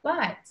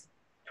 but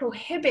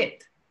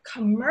prohibit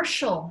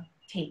commercial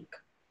take.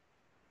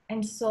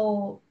 And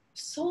so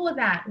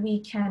that we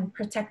can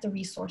protect the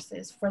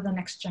resources for the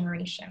next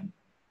generation.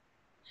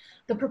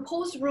 The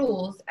proposed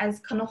rules,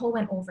 as Kanoho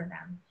went over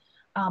them,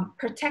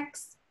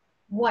 protects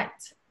what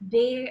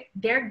their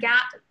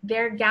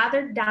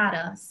gathered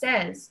data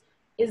says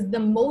is the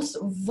most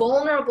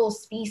vulnerable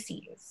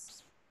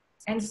species.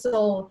 And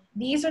so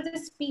these are the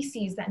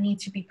species that need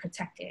to be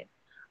protected.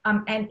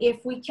 And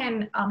if we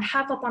can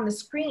have up on the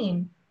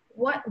screen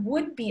what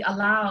would be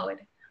allowed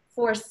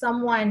for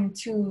someone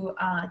to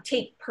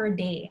take per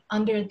day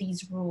under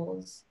these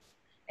rules.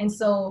 And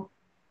so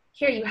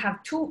here you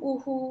have 2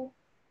 uhu,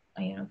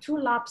 2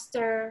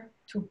 lobster,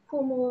 2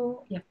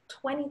 kumu, you have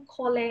 20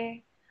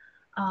 kole,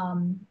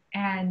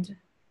 and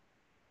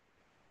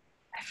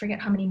I forget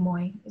how many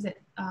moi. Is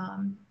it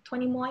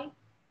 20 moi?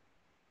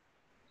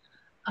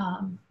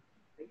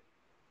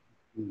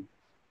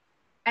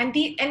 And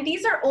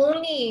these are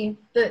only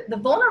the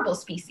vulnerable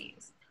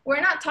species.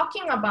 We're not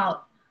talking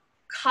about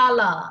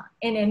kala,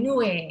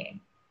 enenue,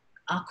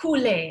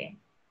 kule,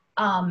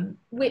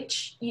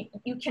 which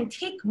you can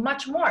take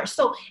much more.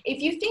 So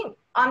if you think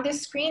on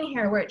this screen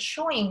here where it's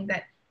showing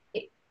that,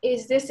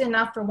 is this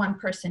enough for one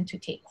person to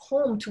take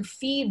home to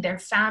feed their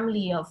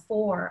family of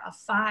 4, of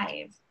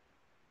 5?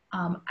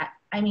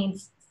 I mean,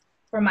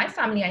 for my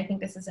family, I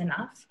think this is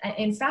enough.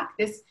 In fact,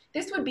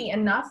 this would be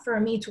enough for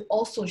me to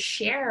also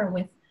share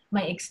with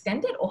my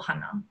extended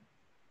ohana.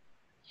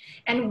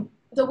 And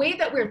the way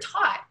that we're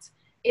taught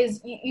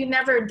is you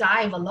never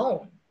dive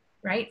alone,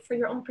 right? For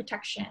your own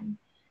protection.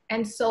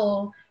 And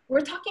so we're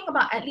talking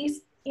about at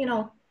least,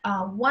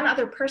 one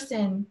other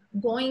person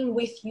going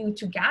with you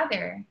to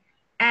gather.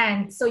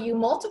 And so you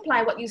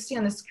multiply what you see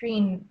on the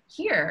screen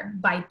here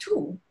by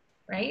 2,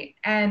 right?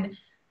 And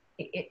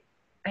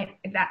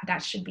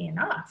that should be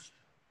enough.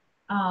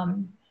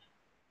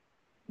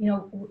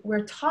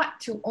 We're taught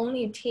to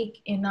only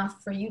take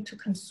enough for you to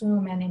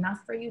consume and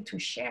enough for you to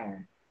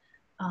share.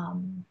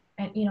 And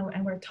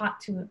we're taught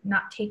to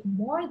not take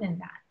more than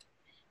that.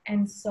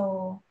 And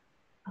so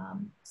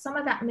some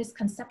of that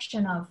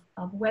misconception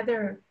of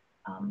whether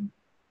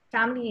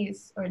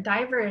families or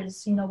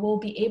divers, will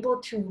be able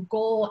to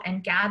go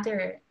and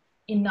gather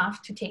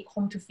enough to take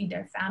home to feed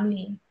their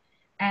family.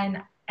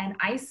 And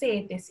I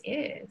say this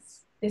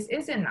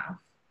is enough.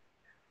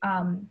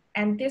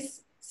 And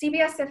this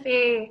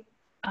CBSFA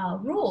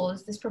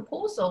rules, this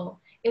proposal,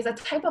 is a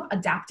type of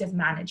adaptive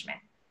management.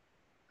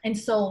 And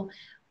so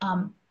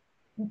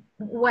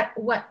what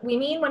we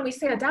mean when we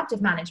say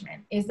adaptive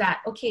management is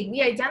that, okay,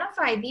 we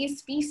identify these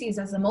species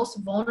as the most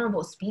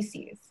vulnerable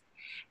species.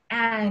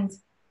 And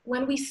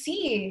when we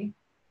see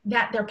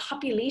that their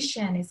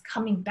population is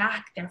coming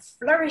back, they're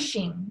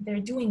flourishing, they're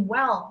doing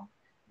well,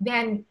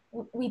 then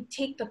we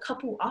take the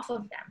kapu off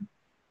of them,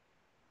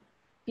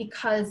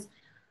 because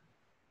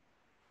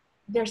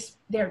their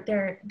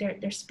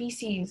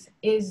species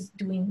is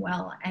doing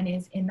well and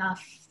is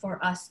enough for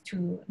us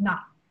to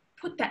not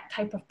put that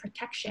type of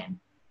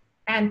protection.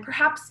 And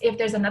perhaps if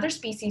there's another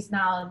species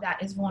now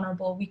that is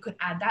vulnerable, we could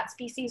add that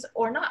species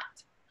or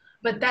not.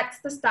 But that's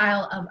the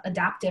style of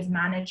adaptive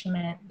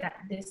management that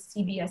this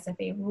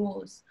CBSFA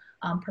rules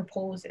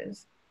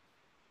proposes.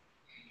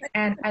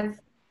 And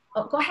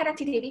go ahead,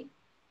 Auntie Davy.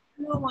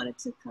 I wanted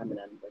to comment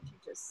on what you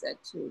just said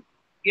too.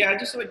 Yeah, I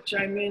just want to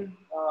chime in.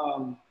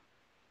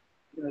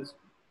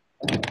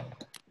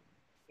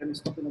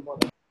 Talking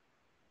about.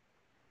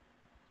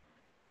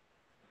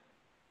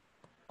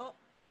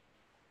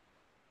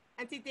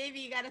 Auntie Davy,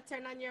 you gotta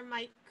turn on your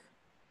mic.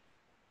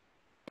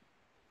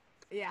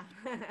 Yeah.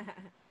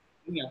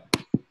 Yeah.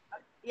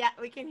 Yeah,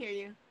 we can hear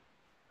you.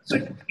 So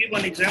to give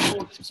an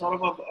example,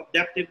 sort of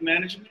adaptive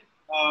management.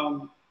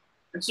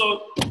 And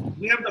so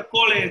we have the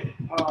kole,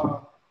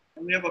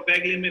 and we have a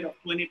bag limit of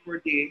 20 per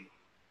day.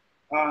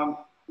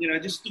 You know,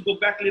 just to go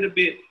back a little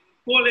bit,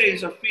 kole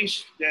is a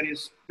fish that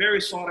is very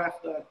sought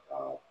after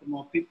from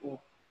our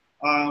people.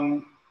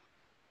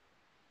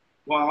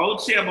 Well, I would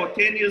say about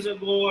 10 years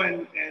ago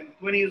and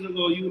 20 years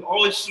ago, you would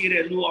always see it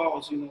at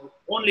luau's, you know,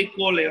 only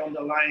kole on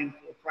the line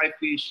for fried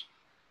fish,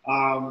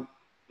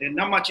 and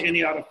not much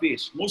any other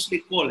fish,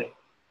 mostly kole.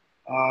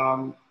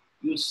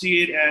 You'll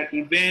see it at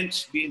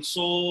events being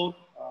sold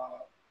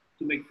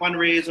to make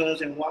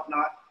fundraisers and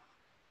whatnot.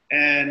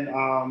 And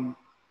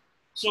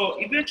so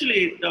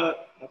eventually the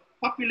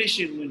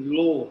population went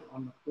low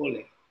on the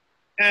kole.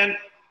 And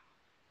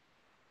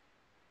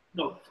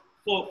no,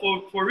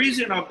 for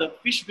reason of the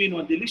fish being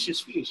a delicious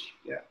fish,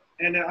 yeah.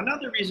 And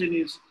another reason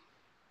is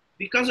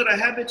because of the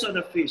habits of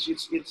the fish.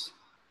 It's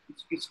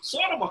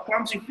sort of a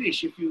clumsy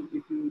fish. If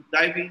you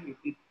dive in,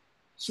 it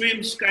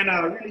swims kind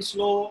of really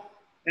slow,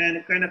 and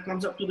it kind of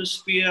comes up to the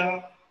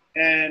spear,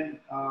 and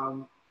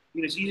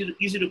you know, it's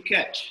easy to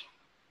catch.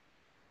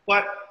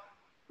 But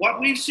what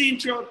we've seen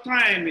throughout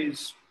time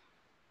is,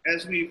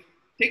 as we've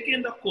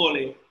taken the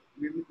kole,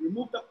 we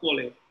removed the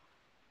kole,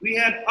 we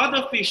had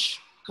other fish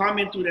come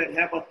into that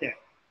habitat,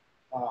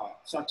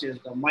 such as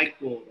the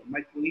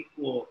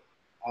maiko'iko,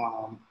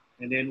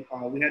 and then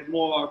we had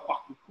more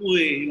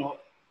pakukue, you know,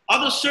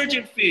 other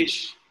surgeon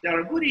fish that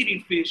are good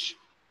eating fish,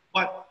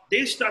 but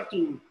they start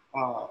to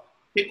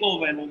take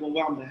over and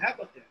overwhelm the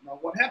habitat. Now,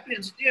 what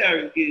happens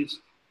there is,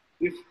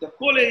 if the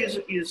kole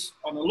is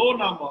on a low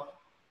number,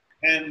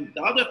 and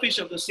the other fish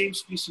of the same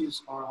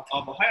species are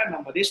of a higher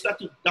number, they start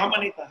to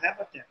dominate the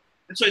habitat.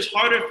 And so it's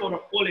harder for the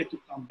kole to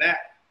come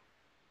back.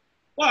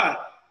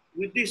 But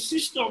with this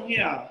system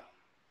here,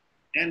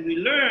 and we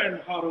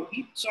learn how to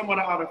eat some of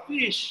the other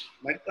fish,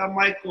 like the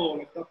maiko,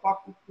 like the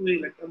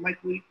pakukui, like the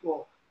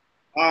maiko'iko,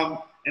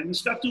 and we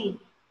start to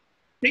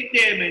take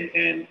them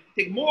and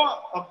take more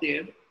of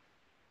them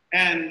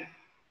and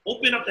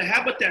open up the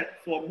habitat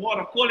for more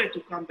of the kole to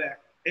come back.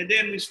 And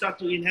then we start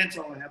to enhance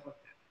our habitat.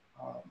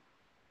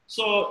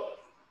 So,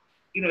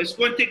 you know, it's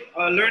going to take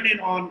learning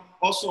on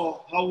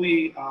also how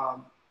we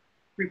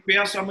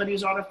prepare some of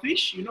these other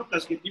fish, you know,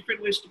 because there are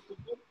different ways to cook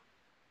them.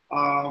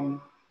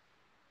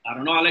 I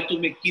don't know, I like to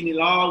make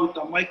kinila with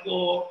the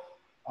maiko,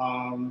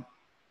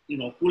 you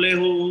know,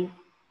 pulehu,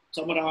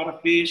 some of the other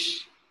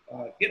fish.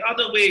 Get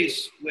other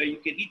ways where you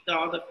can eat the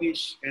other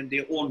fish and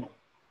they own them.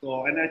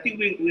 So, and I think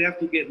we have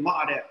to get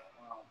more of that.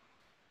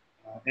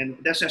 And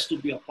that has to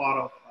be a part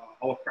of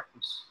our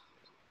practice.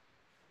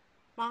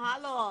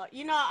 Mahalo.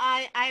 You know,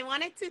 I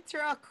wanted to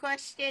throw a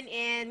question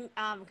in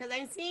because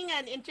I'm seeing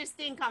an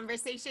interesting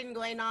conversation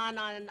going on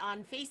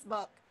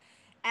Facebook.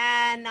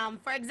 And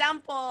for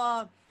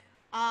example,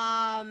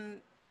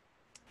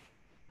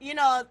 you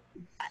know,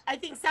 I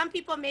think some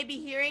people may be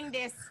hearing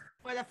this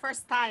for the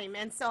first time.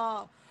 And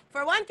so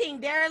for one thing,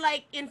 they're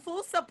like in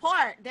full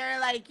support. They're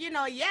like, you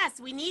know, yes,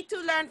 we need to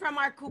learn from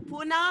our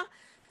kupuna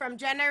from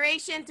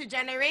generation to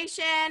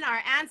generation.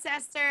 Our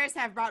ancestors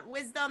have brought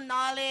wisdom,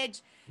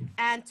 knowledge,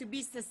 and to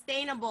be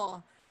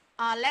sustainable.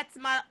 Let's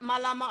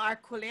malama our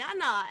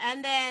kuleana.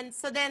 And then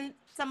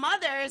some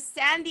others,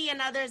 Sandy and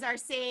others are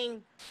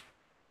saying,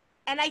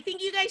 and I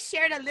think you guys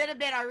shared a little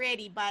bit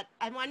already, but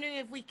I'm wondering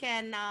if we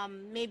can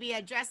maybe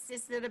address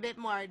this a little bit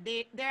more.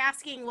 They're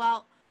asking,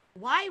 well,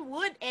 why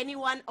would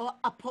anyone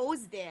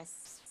oppose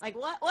this? Like,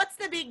 what's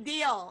the big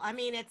deal? I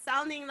mean, it's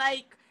sounding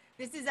like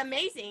this is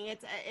amazing.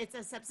 It's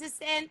a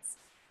subsistence.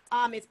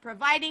 It's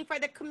providing for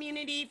the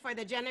community, for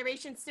the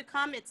generations to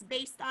come. It's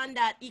based on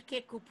that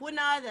ike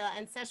kupuna, the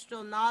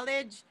ancestral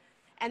knowledge.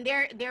 And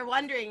they're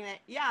wondering that,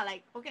 yeah,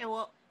 like, okay,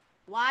 well,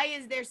 why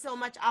is there so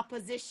much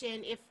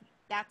opposition if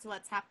that's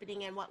what's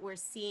happening and what we're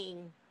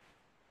seeing?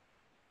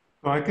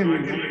 So I can.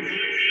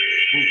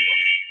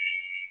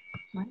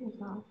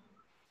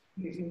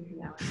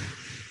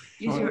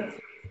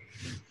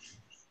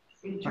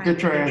 I can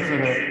try answer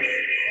that.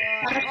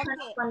 Okay.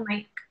 One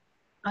mic.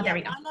 Oh, there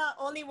we go.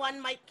 Only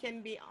one mic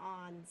can be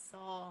on,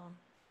 so.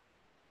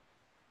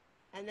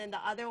 And then the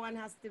other one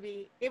has to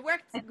be, it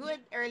worked good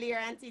earlier,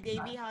 Auntie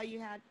Davy, how you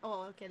had,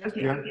 oh, okay.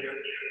 Yeah.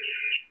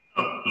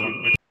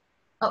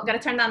 Oh, gotta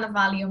turn down the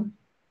volume.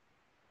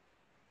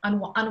 On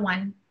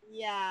one.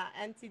 Yeah,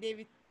 Auntie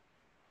Davy,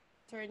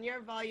 turn your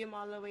volume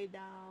all the way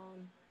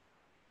down.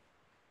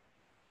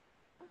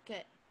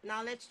 Okay,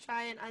 now let's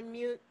try and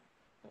unmute.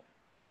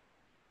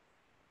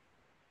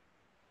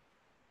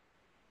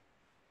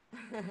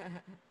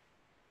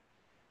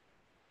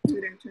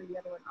 Turn the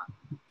other one on.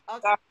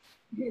 Okay.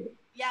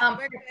 Yeah,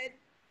 we're good.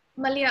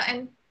 Malia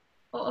and,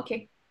 oh,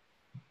 okay.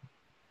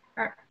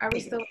 Are we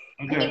still?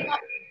 Okay.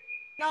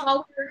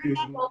 While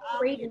we're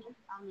waiting,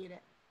 I'll mute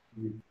it.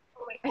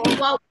 I think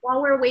while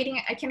we're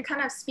waiting, I can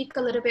kind of speak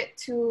a little bit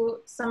to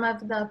some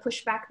of the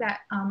pushback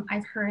that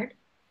I've heard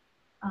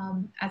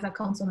as a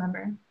council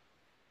member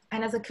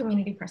and as a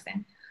community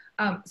person.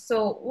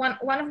 So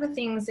one of the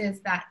things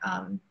is that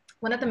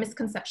one of the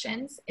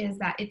misconceptions is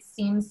that it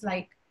seems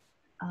like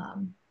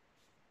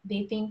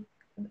they think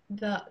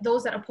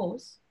those that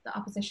oppose, the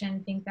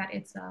opposition, think that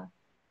it's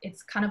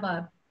kind of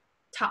a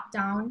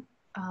top-down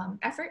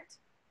effort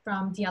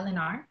from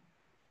DLNR.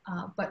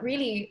 But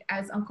really,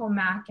 as Uncle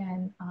Mac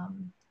and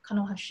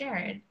Kano has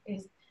shared,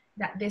 is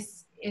that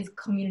this is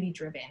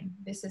community-driven.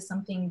 This is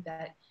something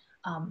that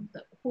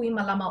the Hui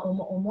Malama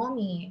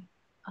Omoʻomomi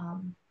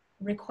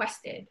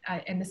requested,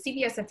 and the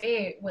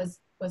CBSFA was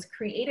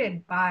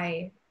created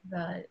by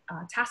the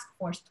task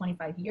force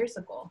 25 years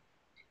ago,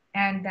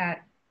 and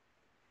that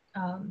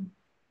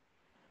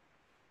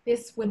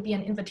this would be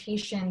an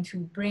invitation to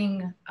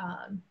bring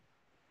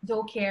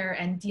DoCare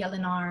and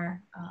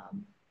DLNR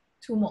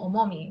to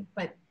Mo'omomi,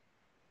 but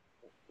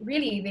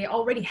really they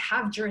already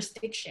have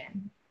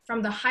jurisdiction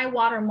from the high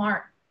water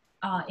mark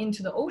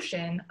into the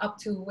ocean up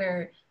to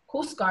where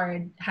Coast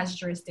Guard has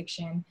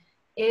jurisdiction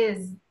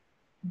is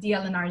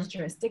DLNR's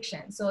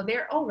jurisdiction. So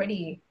they're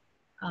already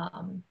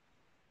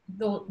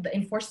the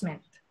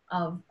enforcement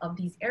of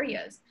these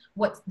areas.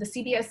 What the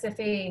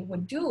CBSFA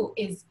would do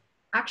is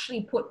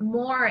actually put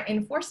more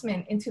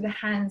enforcement into the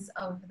hands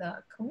of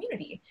the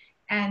community.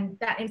 And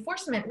that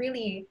enforcement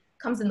really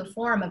comes in the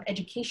form of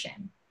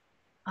education.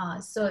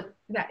 So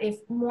that if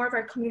more of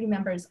our community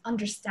members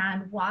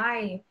understand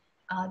why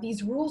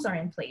these rules are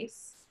in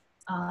place,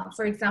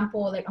 for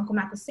example, like Uncle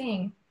Mac was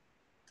saying,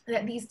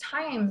 that these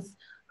times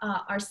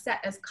are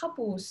set as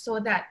couples so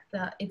that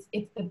it's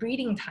the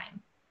breeding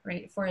time,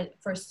 right,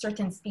 for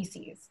certain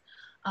species,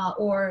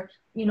 or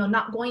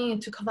not going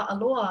into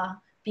Kawa'aloa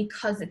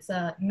because it's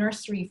a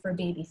nursery for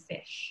baby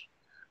fish.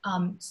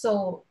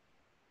 So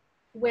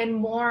when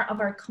more of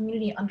our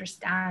community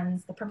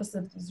understands the purpose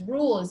of these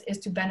rules is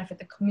to benefit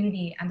the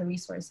community and the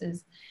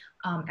resources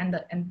and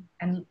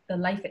the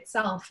life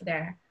itself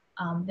there,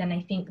 then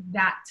I think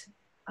that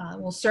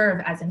will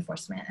serve as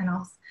enforcement. And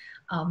I'll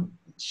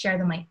share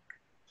the mic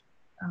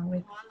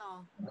with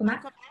Uncle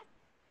Mac.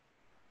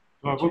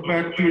 I'll go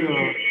back to the.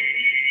 Oh.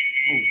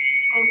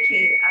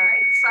 Okay, all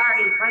right.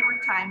 Sorry, one more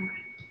time.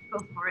 Go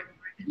for it.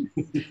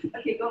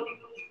 Okay, go.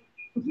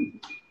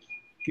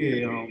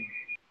 Okay.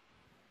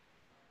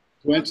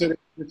 To answer the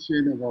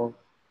question about,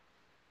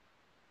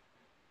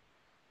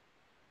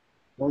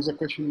 what was the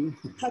question?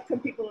 How come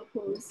people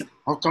oppose?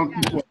 How come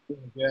people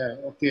oppose? Yeah,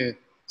 okay.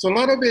 So a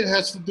lot of it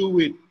has to do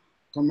with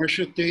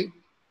commercial tape.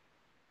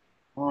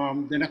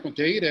 They're not going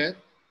to tell you that,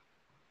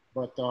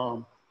 but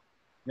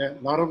yeah,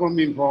 a lot of them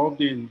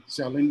involved in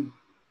selling,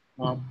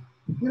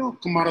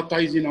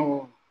 commoditizing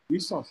our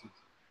resources.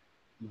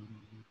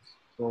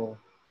 So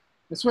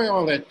that's where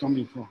all that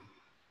coming from.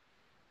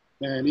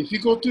 And if you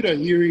go to the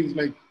hearings,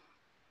 like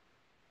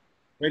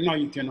right now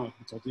you cannot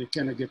because they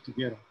cannot get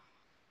together.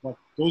 But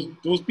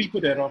those people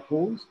that are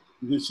opposed,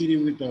 you're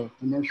sitting with the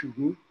commercial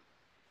group,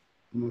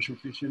 commercial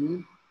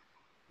fishermen.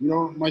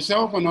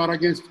 Myself, I'm not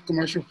against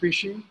commercial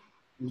fishing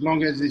as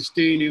long as they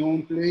stay in their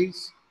own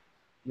place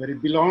where they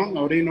belong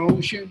out in the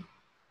ocean.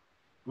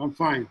 I'm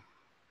fine.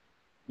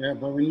 Yeah,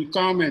 but when you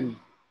come and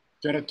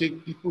try to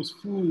take people's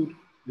food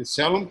and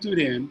sell them to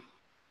them,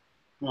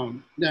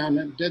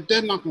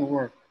 that's not going to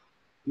work.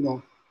 We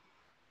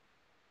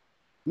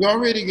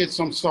already get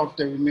some stuff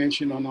that we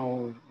mentioned on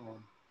our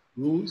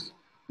rules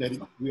that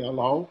we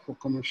allow for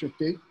commercial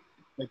take,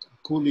 like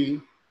a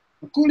coolie.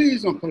 A coolie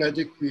is a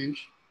pelagic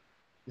fish.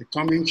 They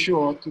come in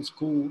shore to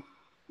school,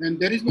 and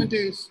that is when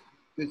they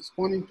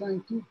spawning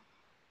time too.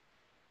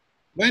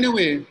 But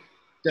anyway,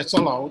 that's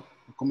allowed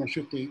for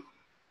commercial take.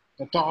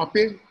 The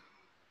ta'ape,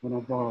 one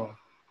of the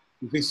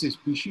invasive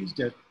species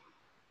that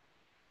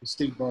the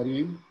state brought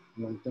in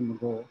a long time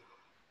ago.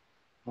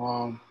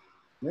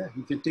 Yeah,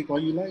 you can take all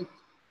you like.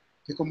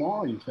 Take them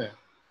all, in fact.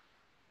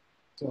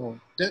 So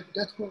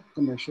that's for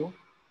commercial.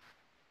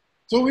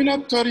 So we're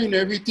not cutting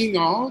everything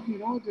out,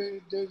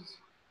 it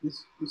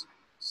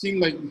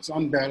seems like it's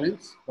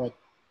unbalanced, but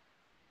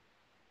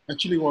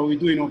actually what we're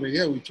doing over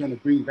here, we're trying to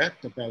bring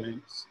back the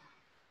balance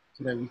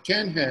so that we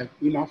can have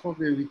enough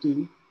of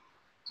everything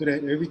so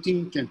that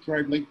everything can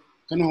thrive. Like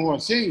Kanohowa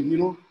was saying,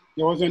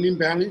 there was an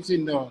imbalance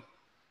in the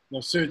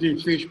surgeon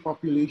fish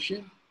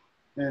population.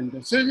 And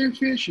the surgeon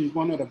fish is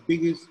one of the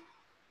biggest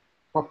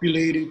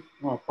populated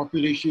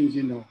populations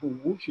in the whole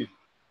ocean.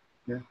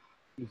 Yeah,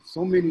 there's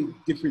so many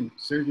different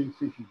surgeon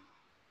fishes,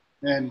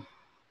 and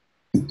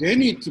they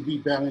need to be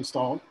balanced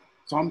out.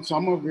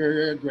 Some are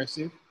very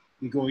aggressive.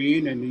 They go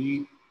in and they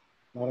eat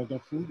a lot of the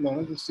food, a lot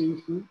of the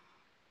same food.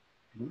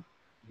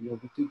 We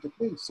overtake the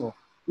place. So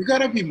we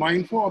gotta be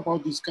mindful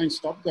about this kind of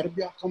stuff. Gotta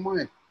be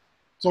akamai.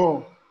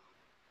 So,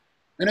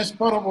 and that's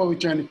part of what we're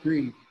trying to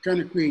create. Trying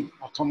to create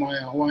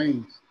akamai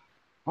Hawaiians.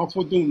 How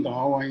for doing the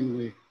Hawaiian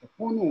way, the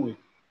Pono way.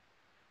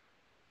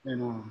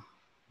 And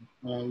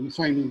we're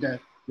finding that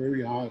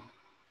very hard.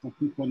 Some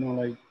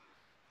people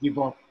give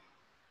up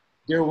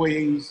their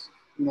ways,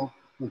 from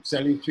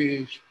selling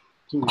fish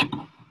to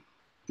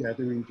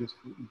gathering just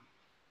for eat.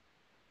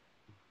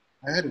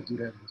 I had to do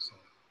that myself.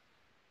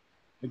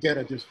 I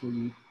gather just for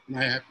eat, and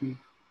I'm happy.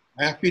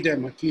 I'm happy that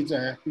my kids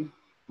are happy.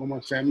 all my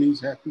family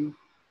is happy.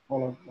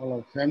 All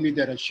our family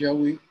that I share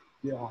with,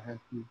 they are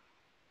happy.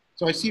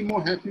 So I see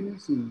more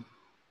happiness in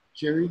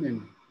sharing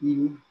and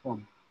eating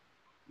from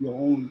your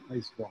own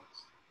icebox.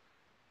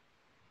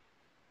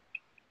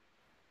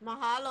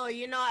 Mahalo,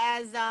 you know,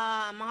 as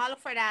mahalo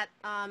for that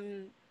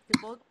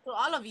to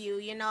all of you,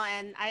 you know,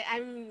 and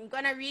I'm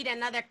gonna read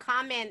another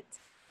comment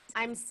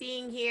I'm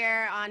seeing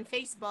here on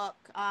Facebook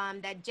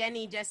that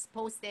Jenny just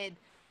posted,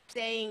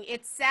 saying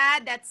it's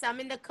sad that some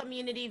in the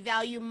community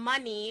value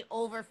money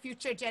over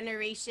future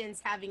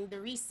generations having the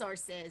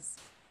resources.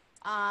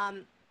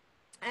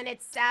 And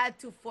it's sad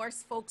to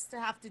force folks to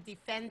have to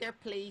defend their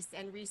place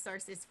and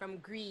resources from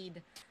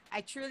greed. I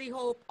truly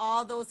hope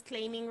all those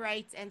claiming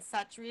rights and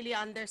such really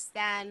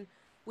understand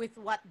with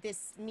what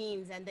this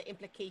means and the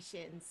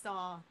implications.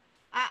 So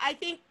I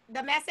think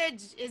the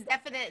message is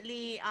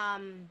definitely,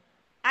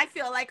 I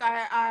feel like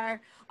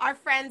our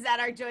friends that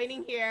are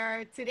joining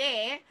here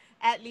today,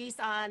 at least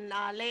on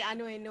Lei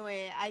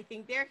Ānuenue, I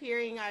think they're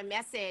hearing our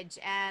message.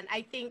 And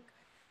I think,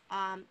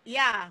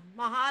 yeah,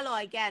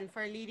 mahalo again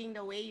for leading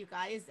the way, you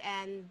guys.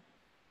 And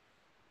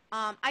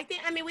I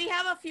mean, we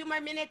have a few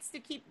more minutes to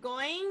keep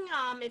going.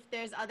 If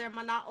there's other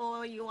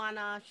mana'o you want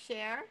to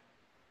share.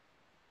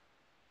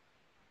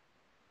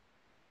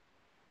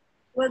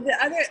 Well,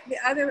 the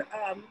other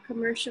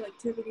commercial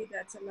activity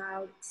that's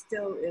allowed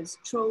still is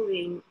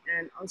trolling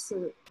and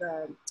also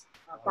the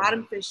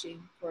bottom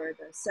fishing for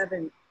the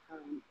 7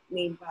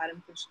 main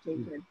bottom fish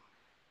taken.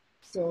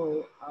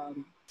 So,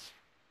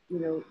 you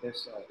know,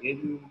 there's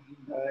Edu,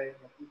 Hinday,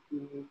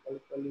 Mapuku,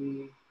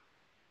 Kalipali,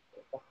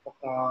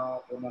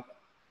 Pakpaka, Onaka.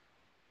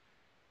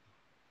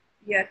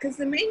 Yeah, because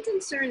the main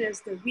concern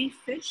is the reef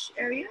fish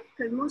area,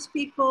 because most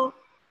people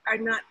are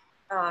not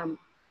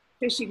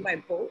fishing by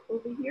boat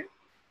over here,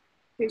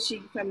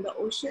 fishing from the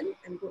ocean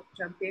and go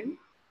jump in.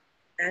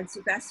 And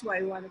so that's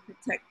why we want to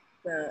protect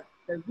the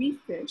reef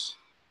fish.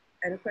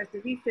 And of course, the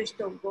reef fish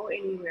don't go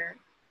anywhere.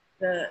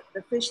 The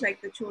fish like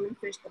the trolling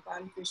fish, the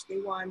bottom fish, they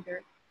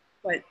wander.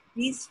 But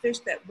these fish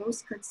that we're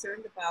most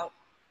concerned about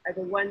are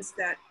the ones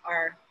that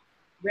are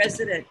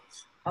resident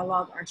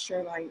along our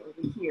shoreline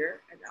over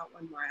here and out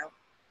 1 mile.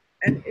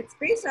 And it's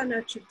based on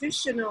a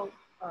traditional,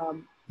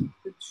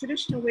 the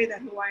traditional way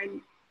that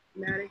Hawaiian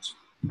managed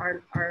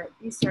our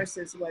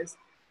resources was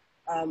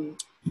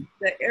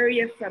the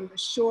area from the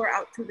shore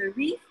out to the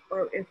reef,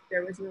 or if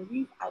there was no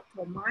reef, out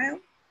to 1 mile,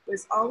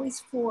 was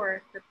always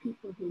for the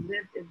people who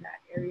lived in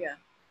that area.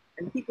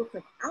 And people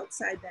from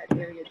outside that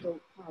area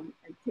don't come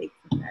and take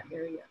from that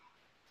area.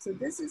 So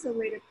this is a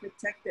way to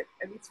protect it,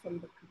 at least from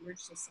the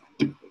commercial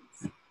side of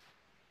things.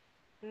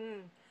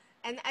 Mm.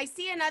 And I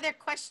see another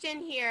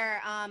question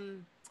here.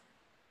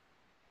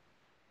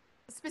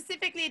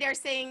 Specifically, they're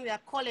saying the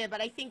kole, but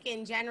I think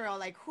in general,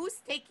 like who's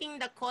taking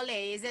the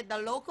kole? Is it the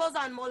locals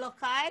on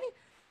Molokaʻi,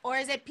 or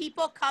is it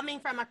people coming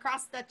from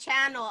across the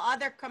channel,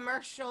 other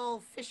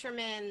commercial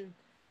fishermen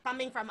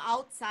coming from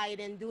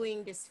outside and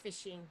doing this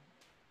fishing?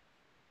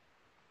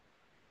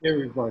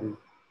 Everybody.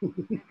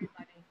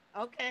 Everybody.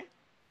 Okay.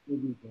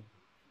 Everybody.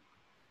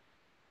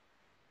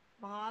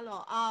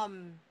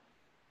 Mahalo.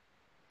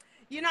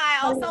 You know, I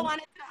also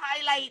wanted to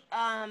highlight,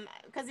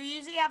 because we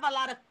usually have a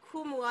lot of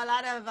kumu, a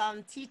lot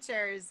of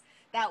teachers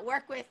that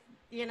work with,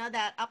 you know,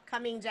 that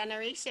upcoming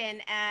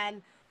generation.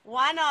 And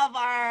one of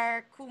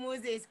our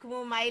kumus is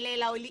Kumu Maile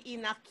Lauli'i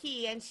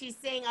Naki, and she's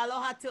saying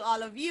aloha to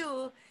all of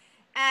you.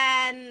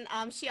 And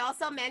she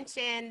also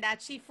mentioned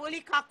that she fully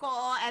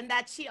kako'o and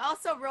that she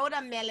also wrote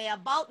a mele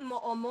about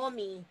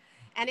mo'omomi.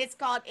 And it's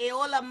called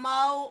Eola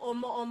Mau o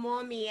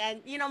Mo'omomi.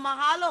 And, you know,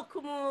 mahalo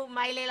Kumu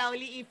Maile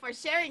Lauli'i for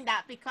sharing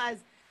that, because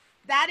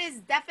that is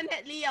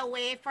definitely a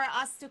way for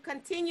us to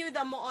continue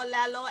the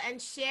mo'olelo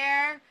and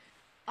share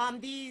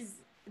these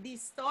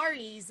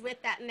stories with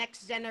that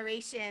next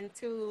generation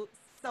too.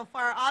 So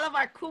for all of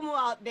our kumu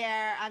out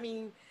there, I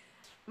mean,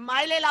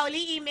 Maile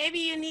Lauli'i, maybe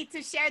you need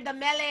to share the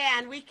mele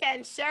and we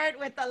can share it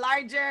with the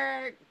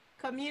larger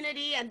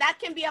community, and that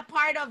can be a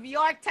part of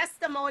your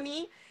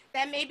testimony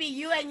that maybe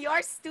you and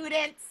your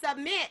students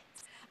submit.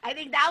 I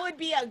think that would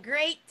be a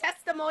great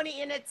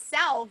testimony in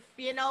itself,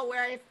 you know,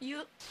 where if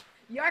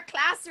your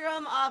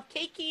classroom of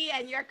keiki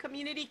and your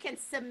community can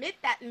submit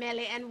that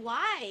mele and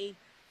why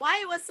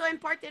it was so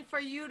important for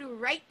you to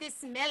write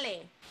this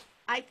mele.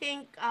 I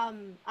think,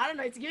 I don't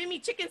know, it's giving me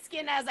chicken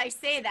skin as I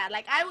say that.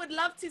 Like, I would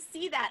love to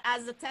see that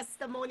as a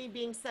testimony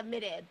being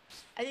submitted.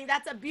 I think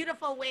that's a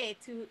beautiful way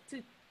to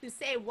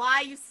say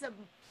why you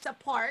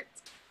support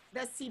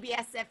the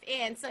CBSFA.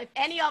 And so if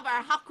any of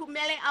our haku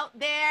mele out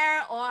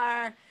there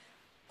or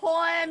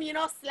poem, you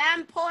know,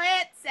 slam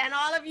poets, and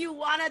all of you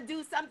want to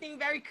do something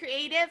very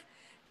creative,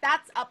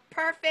 that's a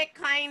perfect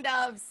kind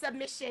of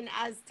submission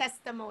as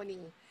testimony.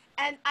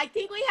 And I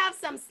think we have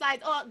some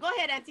slides. Oh, go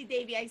ahead, Auntie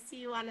Davy. I see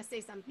you want to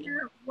say something.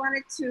 I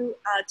wanted to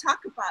talk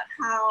about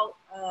how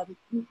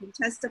you can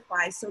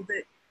testify. So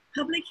the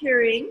public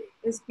hearing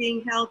is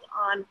being held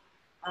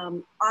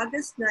on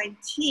August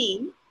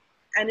 19,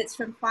 and it's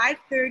from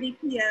 5:30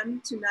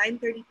 p.m. to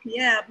 9:30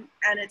 p.m.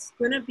 and it's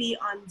going to be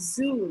on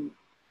Zoom.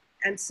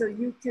 And so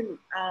you can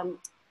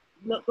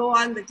go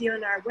on the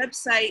DLNR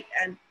website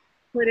and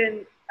put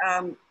in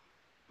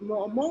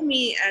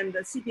Mo'omomi and the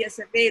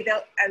CBSFA,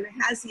 and it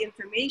has the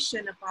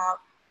information about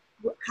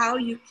how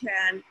you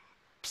can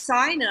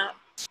sign up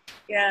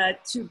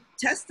to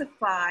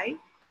testify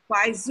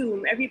by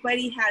Zoom.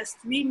 Everybody has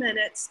 3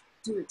 minutes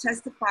to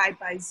testify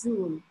by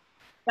Zoom.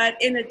 But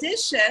in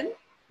addition,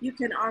 you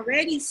can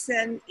already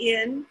send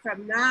in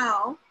from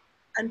now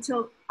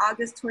until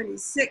August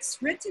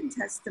 26th written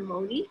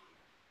testimony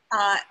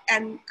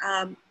and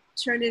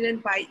turn it in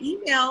by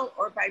email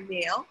or by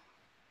mail.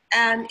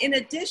 And in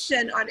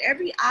addition, on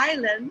every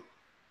island,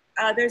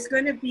 there's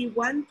going to be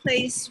one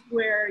place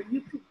where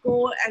you could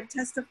go and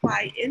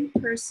testify in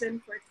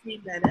person for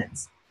 3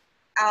 minutes.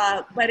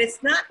 But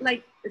it's not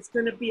like it's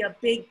going to be a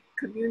big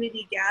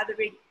community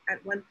gathering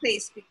at one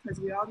place, because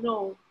we all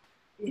know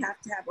we have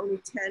to have only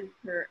 10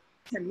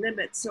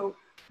 limit. So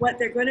what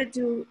they're going to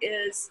do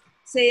is,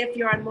 say if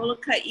you're on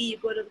Molokaʻi, you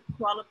go to the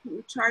Kuala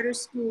Pu'u Charter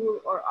School,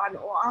 or on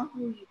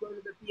Oahu, you go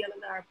to the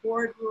BLNR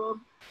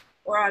boardroom,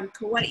 or on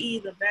Kauai,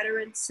 the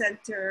Veterans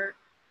Center.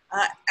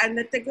 And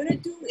what they're going to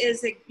do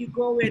is that you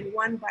go in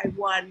one by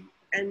one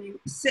and you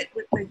sit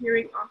with the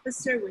hearing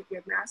officer with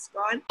your mask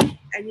on,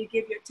 and you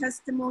give your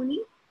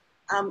testimony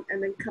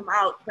and then come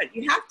out. But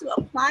you have to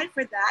apply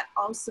for that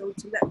also,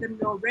 to let them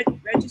know,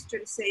 register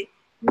to say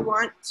you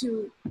want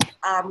to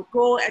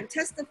go and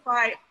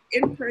testify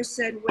in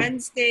person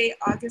Wednesday,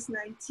 August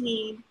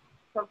 19,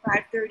 from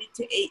 5:30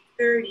 to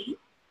 8:30.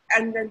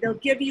 And then they'll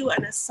give you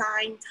an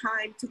assigned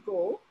time to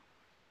go.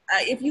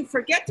 If you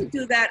forget to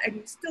do that and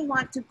you still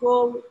want to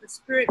go, the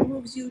spirit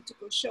moves you to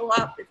go show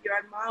up. If you're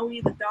on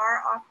Maui, the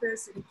DAR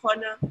office, in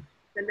Kona,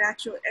 the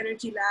Natural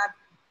Energy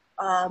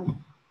Lab,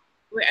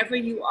 wherever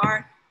you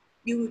are,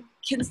 you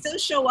can still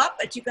show up,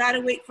 but you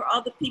gotta wait for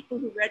all the people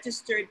who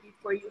registered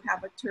before you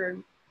have a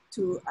turn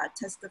to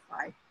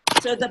testify.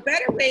 So the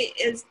better way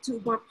is to,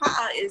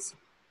 Morpa'a is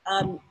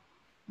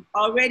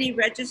already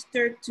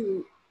registered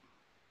to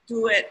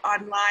do it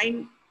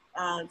online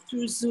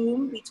through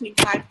Zoom between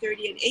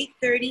 5:30 and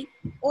 8:30,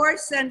 or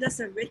send us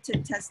a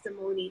written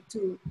testimony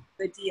to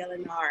the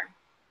DLNR.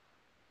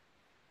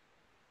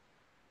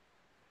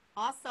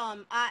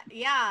 Awesome.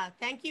 Yeah,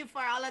 thank you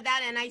for all of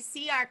that. And I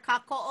see our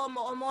Kako'o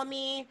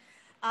Mo'omomi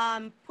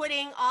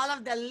putting all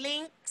of the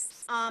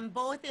links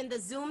both in the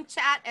Zoom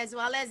chat as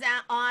well as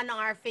on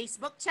our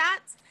Facebook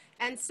chat.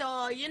 And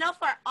so, you know,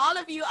 for all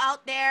of you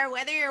out there,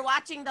 whether you're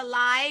watching the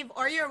live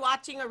or you're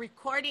watching a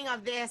recording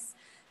of this,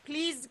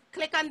 please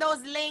click on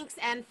those links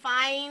and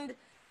find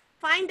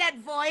that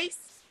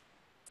voice.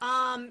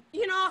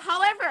 You know,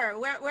 however,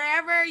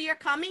 wherever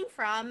you're coming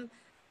from,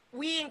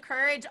 we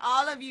encourage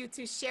all of you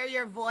to share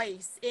your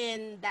voice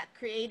in that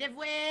creative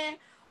way.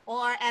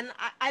 And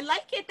I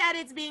like it that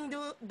it's being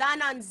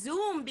done on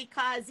Zoom,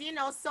 because, you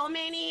know, so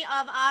many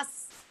of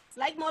us,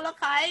 like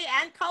Molokaʻi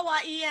and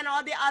Kauai and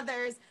all the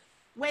others,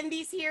 when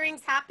these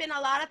hearings happen, a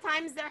lot of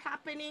times they're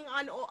happening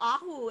on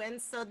Oahu,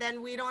 and so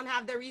then we don't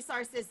have the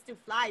resources to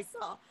fly.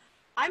 So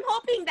I'm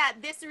hoping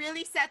that this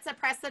really sets a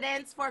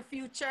precedence for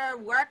future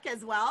work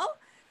as well,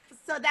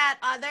 so that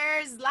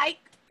others like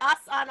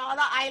us on all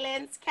the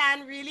islands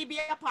can really be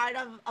a part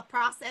of a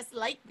process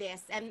like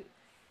this and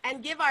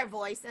give our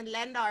voice and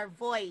lend our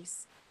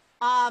voice.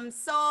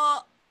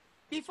 So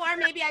before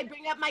maybe I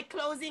bring up my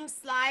closing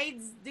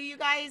slides, do you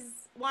guys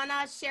want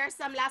to share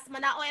some last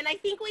mana'o? And I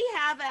think we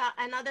have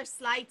another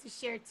slide to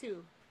share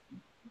too.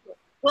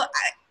 Well,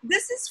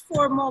 this is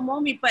for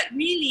Mo'omomi, but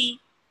really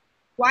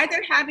why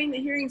they're having the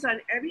hearings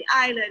on every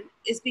island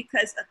is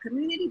because a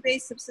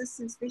community-based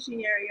subsistence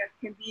fishing area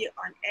can be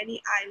on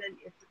any island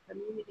if the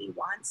community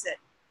wants it.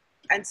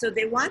 And so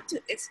they want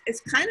to,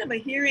 it's kind of a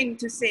hearing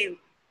to say,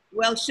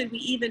 well, should we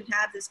even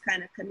have this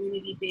kind of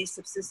community-based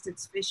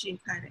subsistence fishing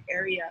kind of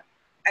area?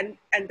 And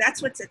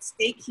that's what's at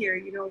stake here.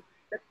 You know,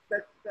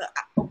 the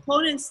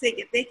opponents think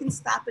if they can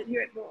stop it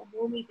here at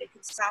Mo'omomi, they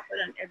can stop it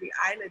on every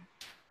island.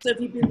 So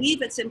if you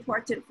believe it's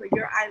important for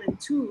your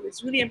island too,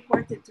 it's really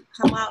important to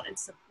come out and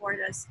support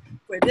us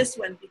for this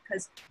one,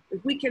 because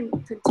if we can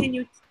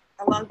continue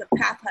along the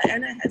path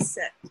Ha'ena has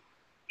set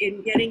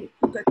in getting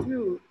Puka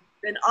through,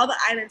 then all the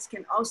islands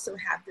can also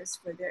have this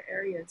for their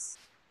areas.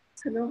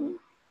 Kanoho?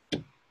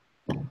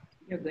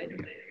 You're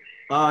good.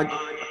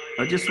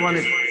 I just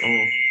wanted,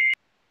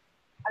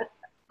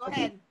 Go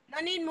ahead. No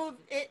need move.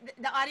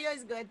 The audio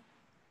is good.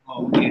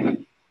 Oh,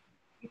 okay.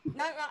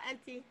 No,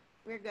 Auntie.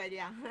 We're good,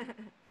 yeah.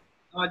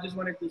 I just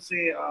wanted to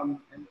say,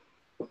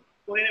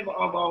 for any of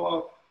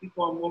our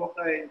people on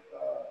Molokaʻi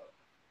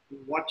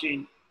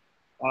watching,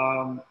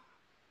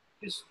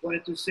 just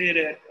wanted to say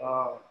that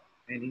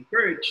and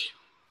encourage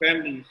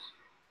families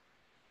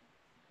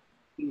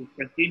to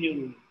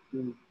continue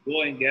to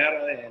go and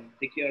gather and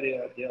take care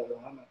of their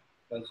ohana,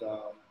 because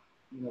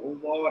you know,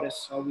 overall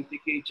that's how we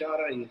take care of each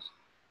other, is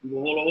we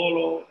go holo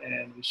holo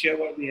and we share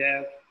what we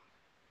have.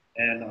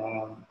 And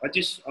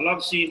I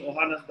love seeing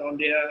ohanas down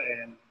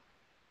there, and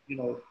you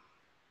know,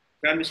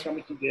 families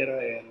coming together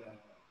and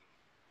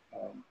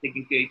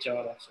taking care of each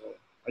other. So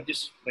I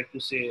just like to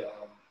say,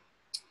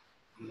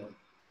 you know,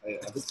 I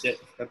hope that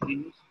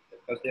continues,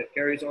 that because that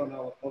carries on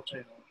our culture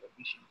and our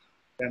traditions.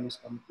 Families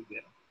coming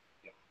together.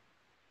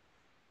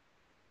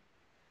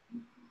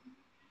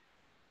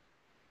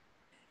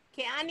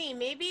 Keani,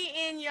 maybe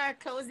in your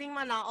closing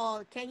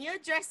mana'o, can you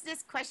address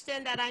this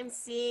question that I'm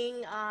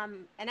seeing?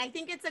 And I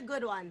think it's a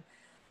good one,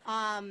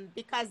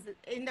 because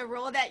in the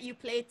role that you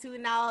play too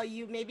now,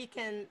 you maybe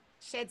can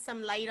shed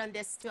some light on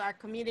this to our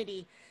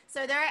community.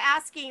 So they're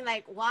asking,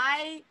 like,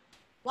 why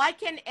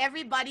can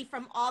everybody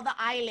from all the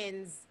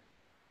islands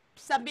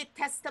submit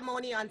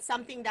testimony on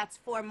something that's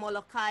for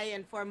Molokai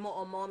and for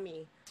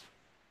Mo'omomi?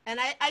 And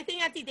I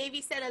think Auntie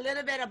Davy said a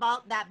little bit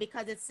about that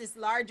because it's this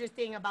larger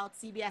thing about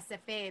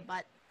CBSFA,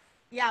 but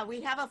yeah,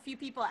 we have a few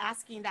people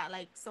asking that,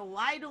 like, so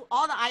why do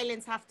all the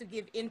islands have to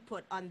give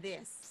input on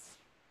this?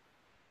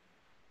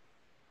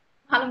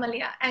 Mahalo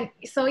Malia. And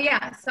so,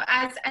 yeah, so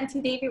as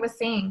Auntie Davy was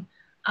saying,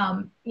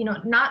 you know,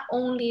 not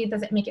only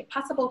does it make it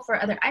possible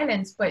for other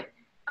islands, but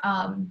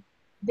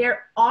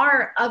there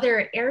are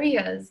other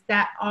areas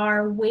that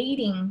are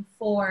waiting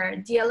for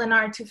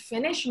DLNR to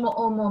finish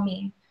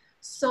Mo'omomi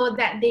so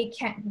that they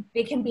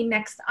can be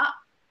next up.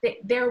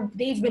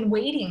 They've been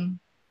waiting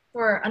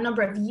for a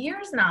number of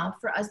years now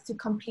for us to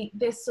complete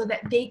this so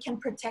that they can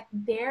protect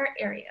their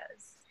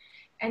areas.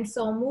 And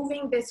so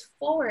moving this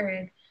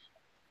forward,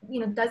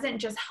 you know, doesn't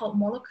just help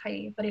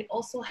Molokai, but it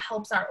also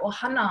helps our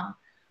ohana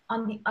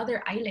on the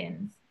other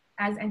islands.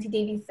 As Auntie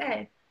Davy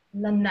said,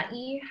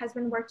 Lanai has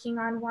been working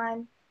on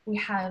one. We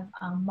have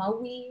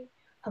Maui,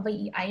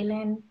 Hawaii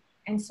Island.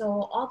 And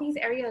so all these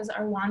areas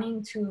are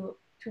wanting to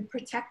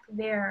protect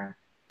their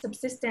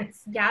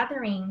subsistence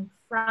gathering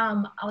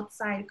from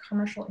outside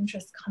commercial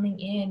interests coming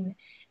in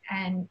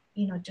and,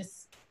 you know,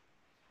 just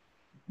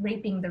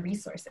raping the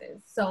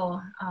resources. So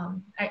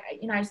I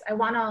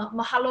want to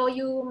mahalo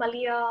you,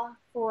 Malia,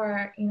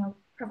 for, you know,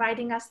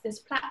 providing us this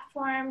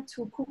platform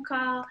to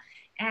Kuka,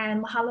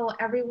 and mahalo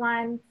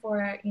everyone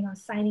for, you know,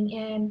 signing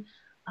in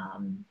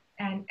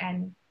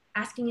and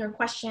asking your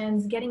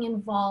questions, getting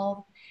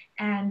involved,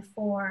 and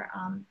for,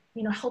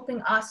 you know,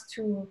 helping us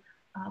to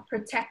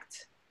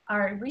protect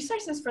our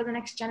resources for the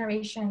next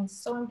generation.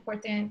 So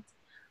important.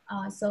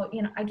 So,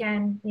 you know,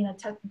 again, you know,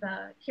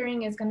 the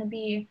hearing is going to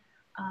be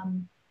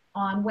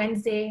on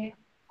Wednesday,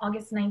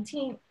 August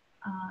 19th.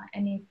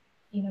 And if,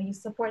 you know, you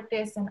support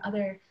this and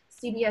other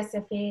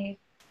CBSFA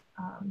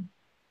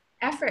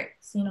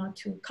efforts, you know,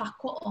 to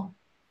kako'o,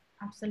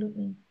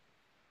 absolutely.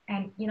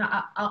 And, you know,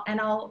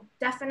 I'll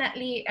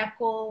definitely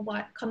echo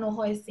what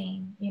Kanoho is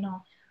saying. You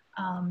know,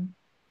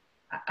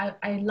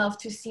 I love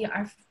to see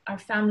our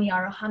family,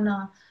 our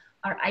ohana,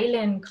 our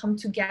island come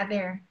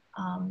together,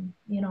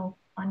 you know,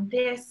 on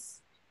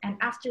this and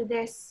after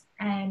this,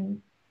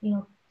 and, you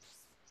know,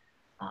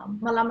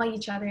 malama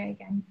each other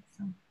again.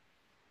 So,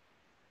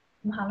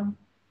 mahalo.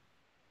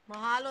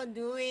 Mahalo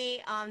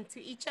nui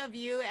to each of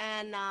you,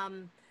 and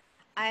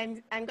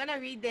I'm gonna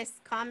read this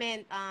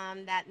comment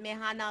that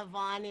Mehana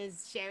Vaughn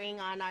is sharing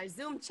on our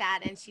Zoom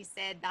chat, and she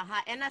said the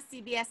Ha'ena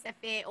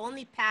CBSFA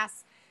only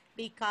passed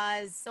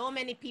because so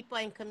many people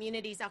and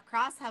communities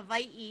across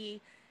Hawaii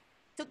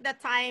took the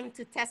time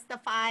to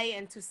testify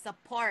and to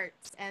support.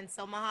 And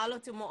so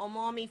mahalo to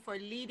Mo'omomi for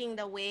leading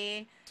the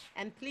way.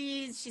 And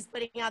please, she's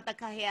putting out the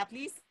kahea,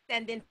 please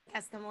send in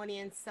testimony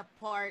and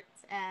support,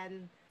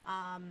 and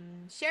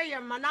share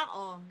your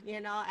mana'o,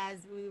 you know,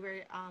 as we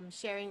were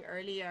sharing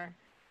earlier.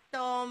 So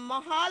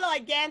mahalo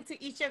again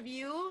to each of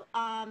you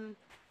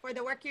for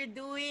the work you're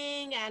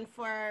doing and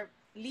for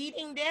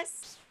leading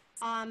this.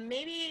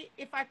 Maybe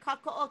if our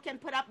kako'o can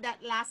put up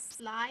that last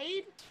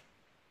slide.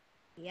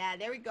 Yeah,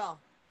 there we go.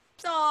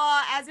 So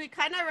as we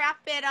kind of wrap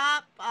it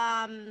up,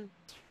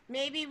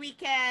 maybe we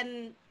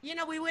can, you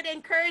know, we would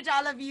encourage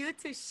all of you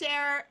to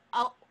share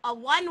a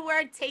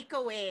one-word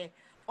takeaway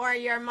or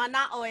your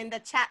mana'o in the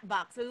chat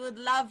box. We would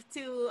love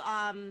to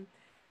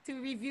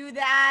review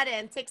that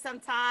and take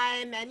some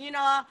time. And, you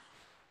know,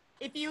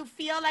 if you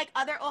feel like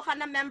other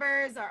ohana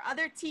members or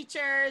other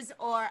teachers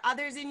or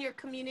others in your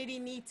community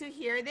need to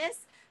hear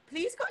this,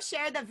 please go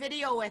share the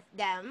video with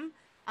them.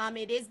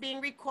 It is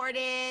being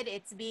recorded.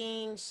 It's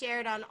being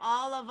shared on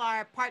all of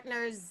our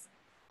partners'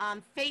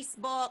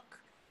 Facebook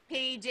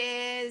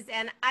pages.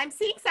 And I'm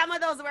seeing some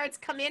of those words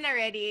come in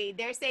already.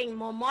 They're saying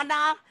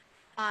momona,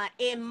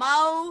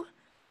 emau.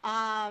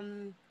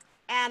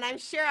 And I'm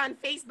sure on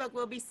Facebook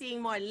we'll be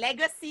seeing more.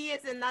 Legacy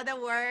is another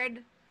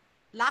word.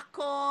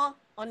 Lako,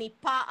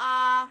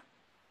 onipa'a.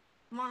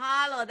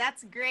 Mahalo,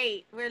 that's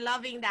great. We're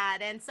loving that.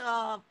 And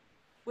so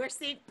we're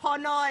seeing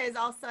pono is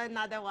also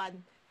another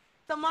one.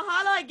 So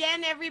mahalo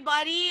again,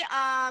 everybody.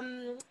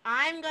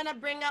 I'm gonna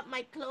bring up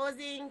my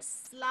closing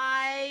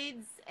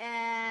slides,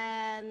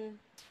 and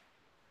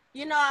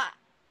you know,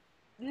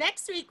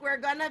 next week we're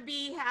gonna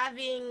be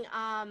having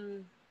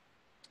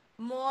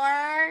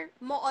more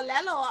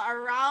mo'olelo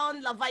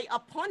around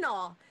Lawai'a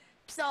Pono.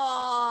 So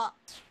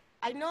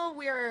I know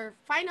we're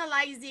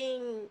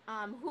finalizing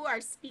who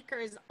our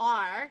speakers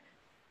are,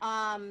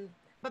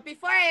 but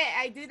before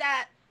I do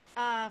that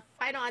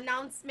final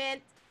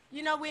announcement,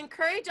 you know, we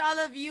encourage all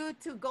of you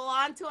to go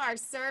on to our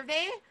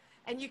survey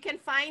And you can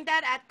find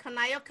that at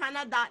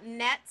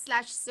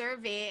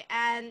kanaiokana.net/survey.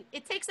 And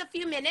it takes a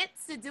few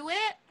minutes to do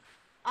it.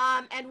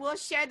 And we'll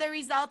share the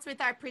results with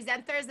our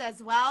presenters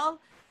as well.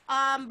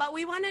 But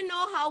we want to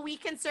know how we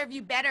can serve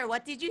you better.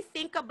 What did you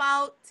think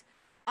about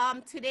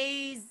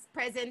today's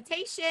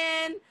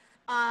presentation?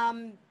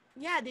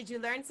 Yeah, did you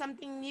learn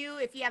something new?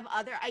 If you have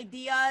other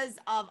ideas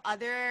of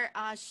other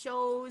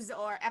shows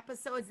or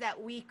episodes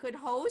that we could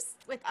host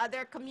with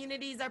other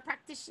communities or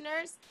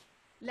practitioners,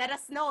 let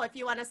us know. If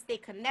you want to stay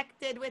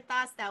connected with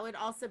us, that would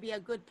also be a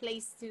good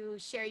place to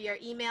share your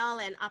email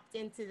and opt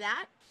into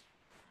that.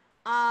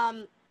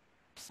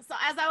 So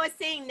as I was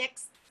saying,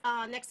 next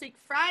week,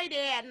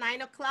 Friday at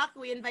 9 o'clock,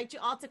 we invite you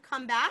all to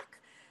come back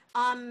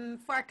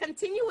for a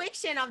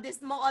continuation of this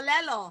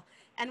mo'olelo.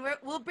 And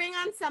we'll bring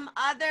on some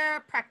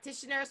other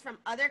practitioners from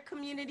other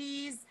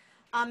communities.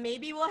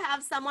 Maybe we'll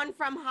have someone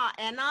from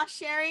Ha'ena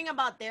sharing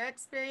about their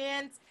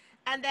experience.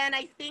 And then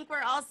I think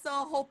we're also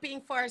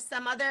hoping for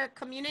some other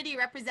community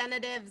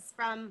representatives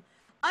from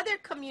other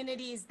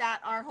communities that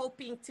are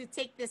hoping to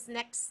take this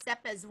next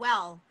step as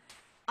well.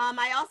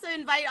 I also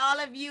invite all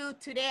of you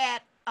today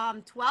at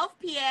 12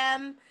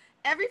 p.m.,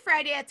 every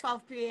Friday at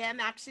 12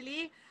 p.m.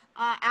 actually.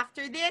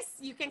 After this,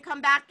 you can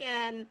come back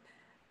and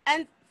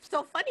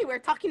so funny, we're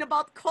talking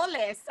about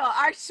kole. So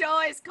our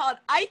show is called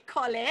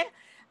Aikole.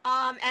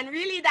 And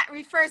really that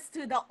refers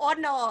to the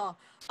ono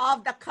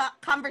of the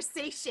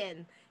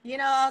conversation. You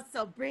know,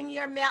 so bring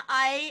your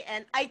me'ai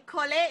and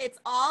aikole. It's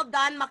all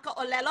done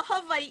maka'olelo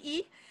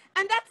Hawaii.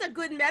 And that's a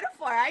good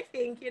metaphor, I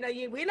think. You know,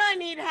 we don't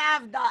need to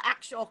have the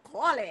actual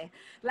kole.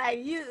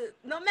 Like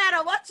no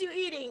matter what you're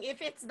eating,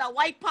 if it's the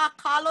waipa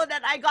kalo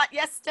that I got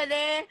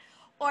yesterday,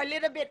 or a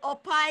little bit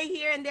opai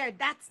here and there,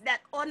 that's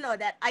that ono,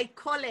 that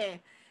aikole.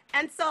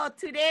 And so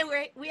today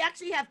we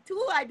actually have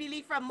two, I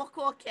believe, from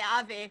Moko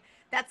Ke'ave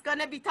that's going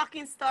to be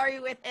talking story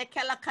with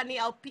Ekela Kani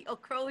Aupio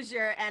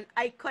Crozier and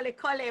Aikole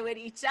Kole with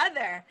each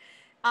other.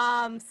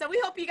 So we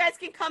hope you guys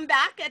can come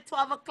back at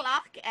 12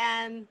 o'clock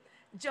and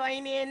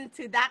join in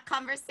to that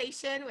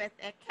conversation with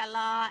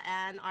Ekela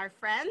and our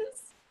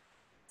friends.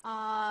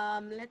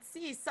 Let's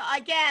see. So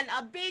again,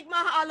 a big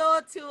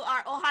mahalo to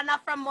our ohana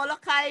from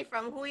Molokaʻi,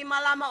 from Hui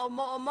Malama o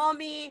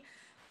Mo'omomi,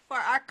 for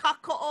our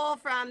kako'o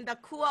from the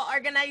Kua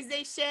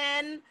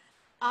organization.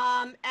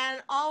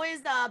 And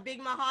always a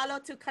big mahalo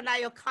to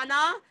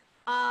Kanaiokana,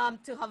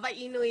 to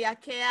Hawaii Nui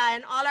Akea,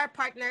 and all our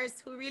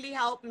partners who really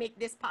help make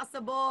this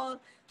possible,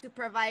 to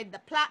provide the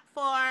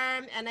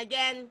platform. And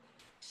again,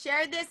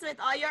 share this with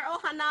all your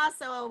ohana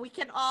so we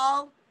can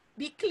all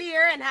be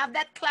clear and have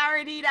that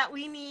clarity that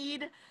we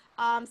need,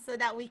 so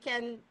that we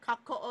can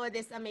kako'o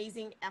this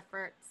amazing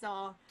effort.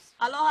 So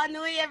aloha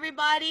nui,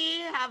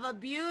 everybody. Have a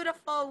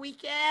beautiful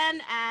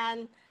weekend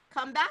and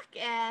come back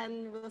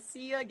and we'll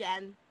see you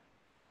again.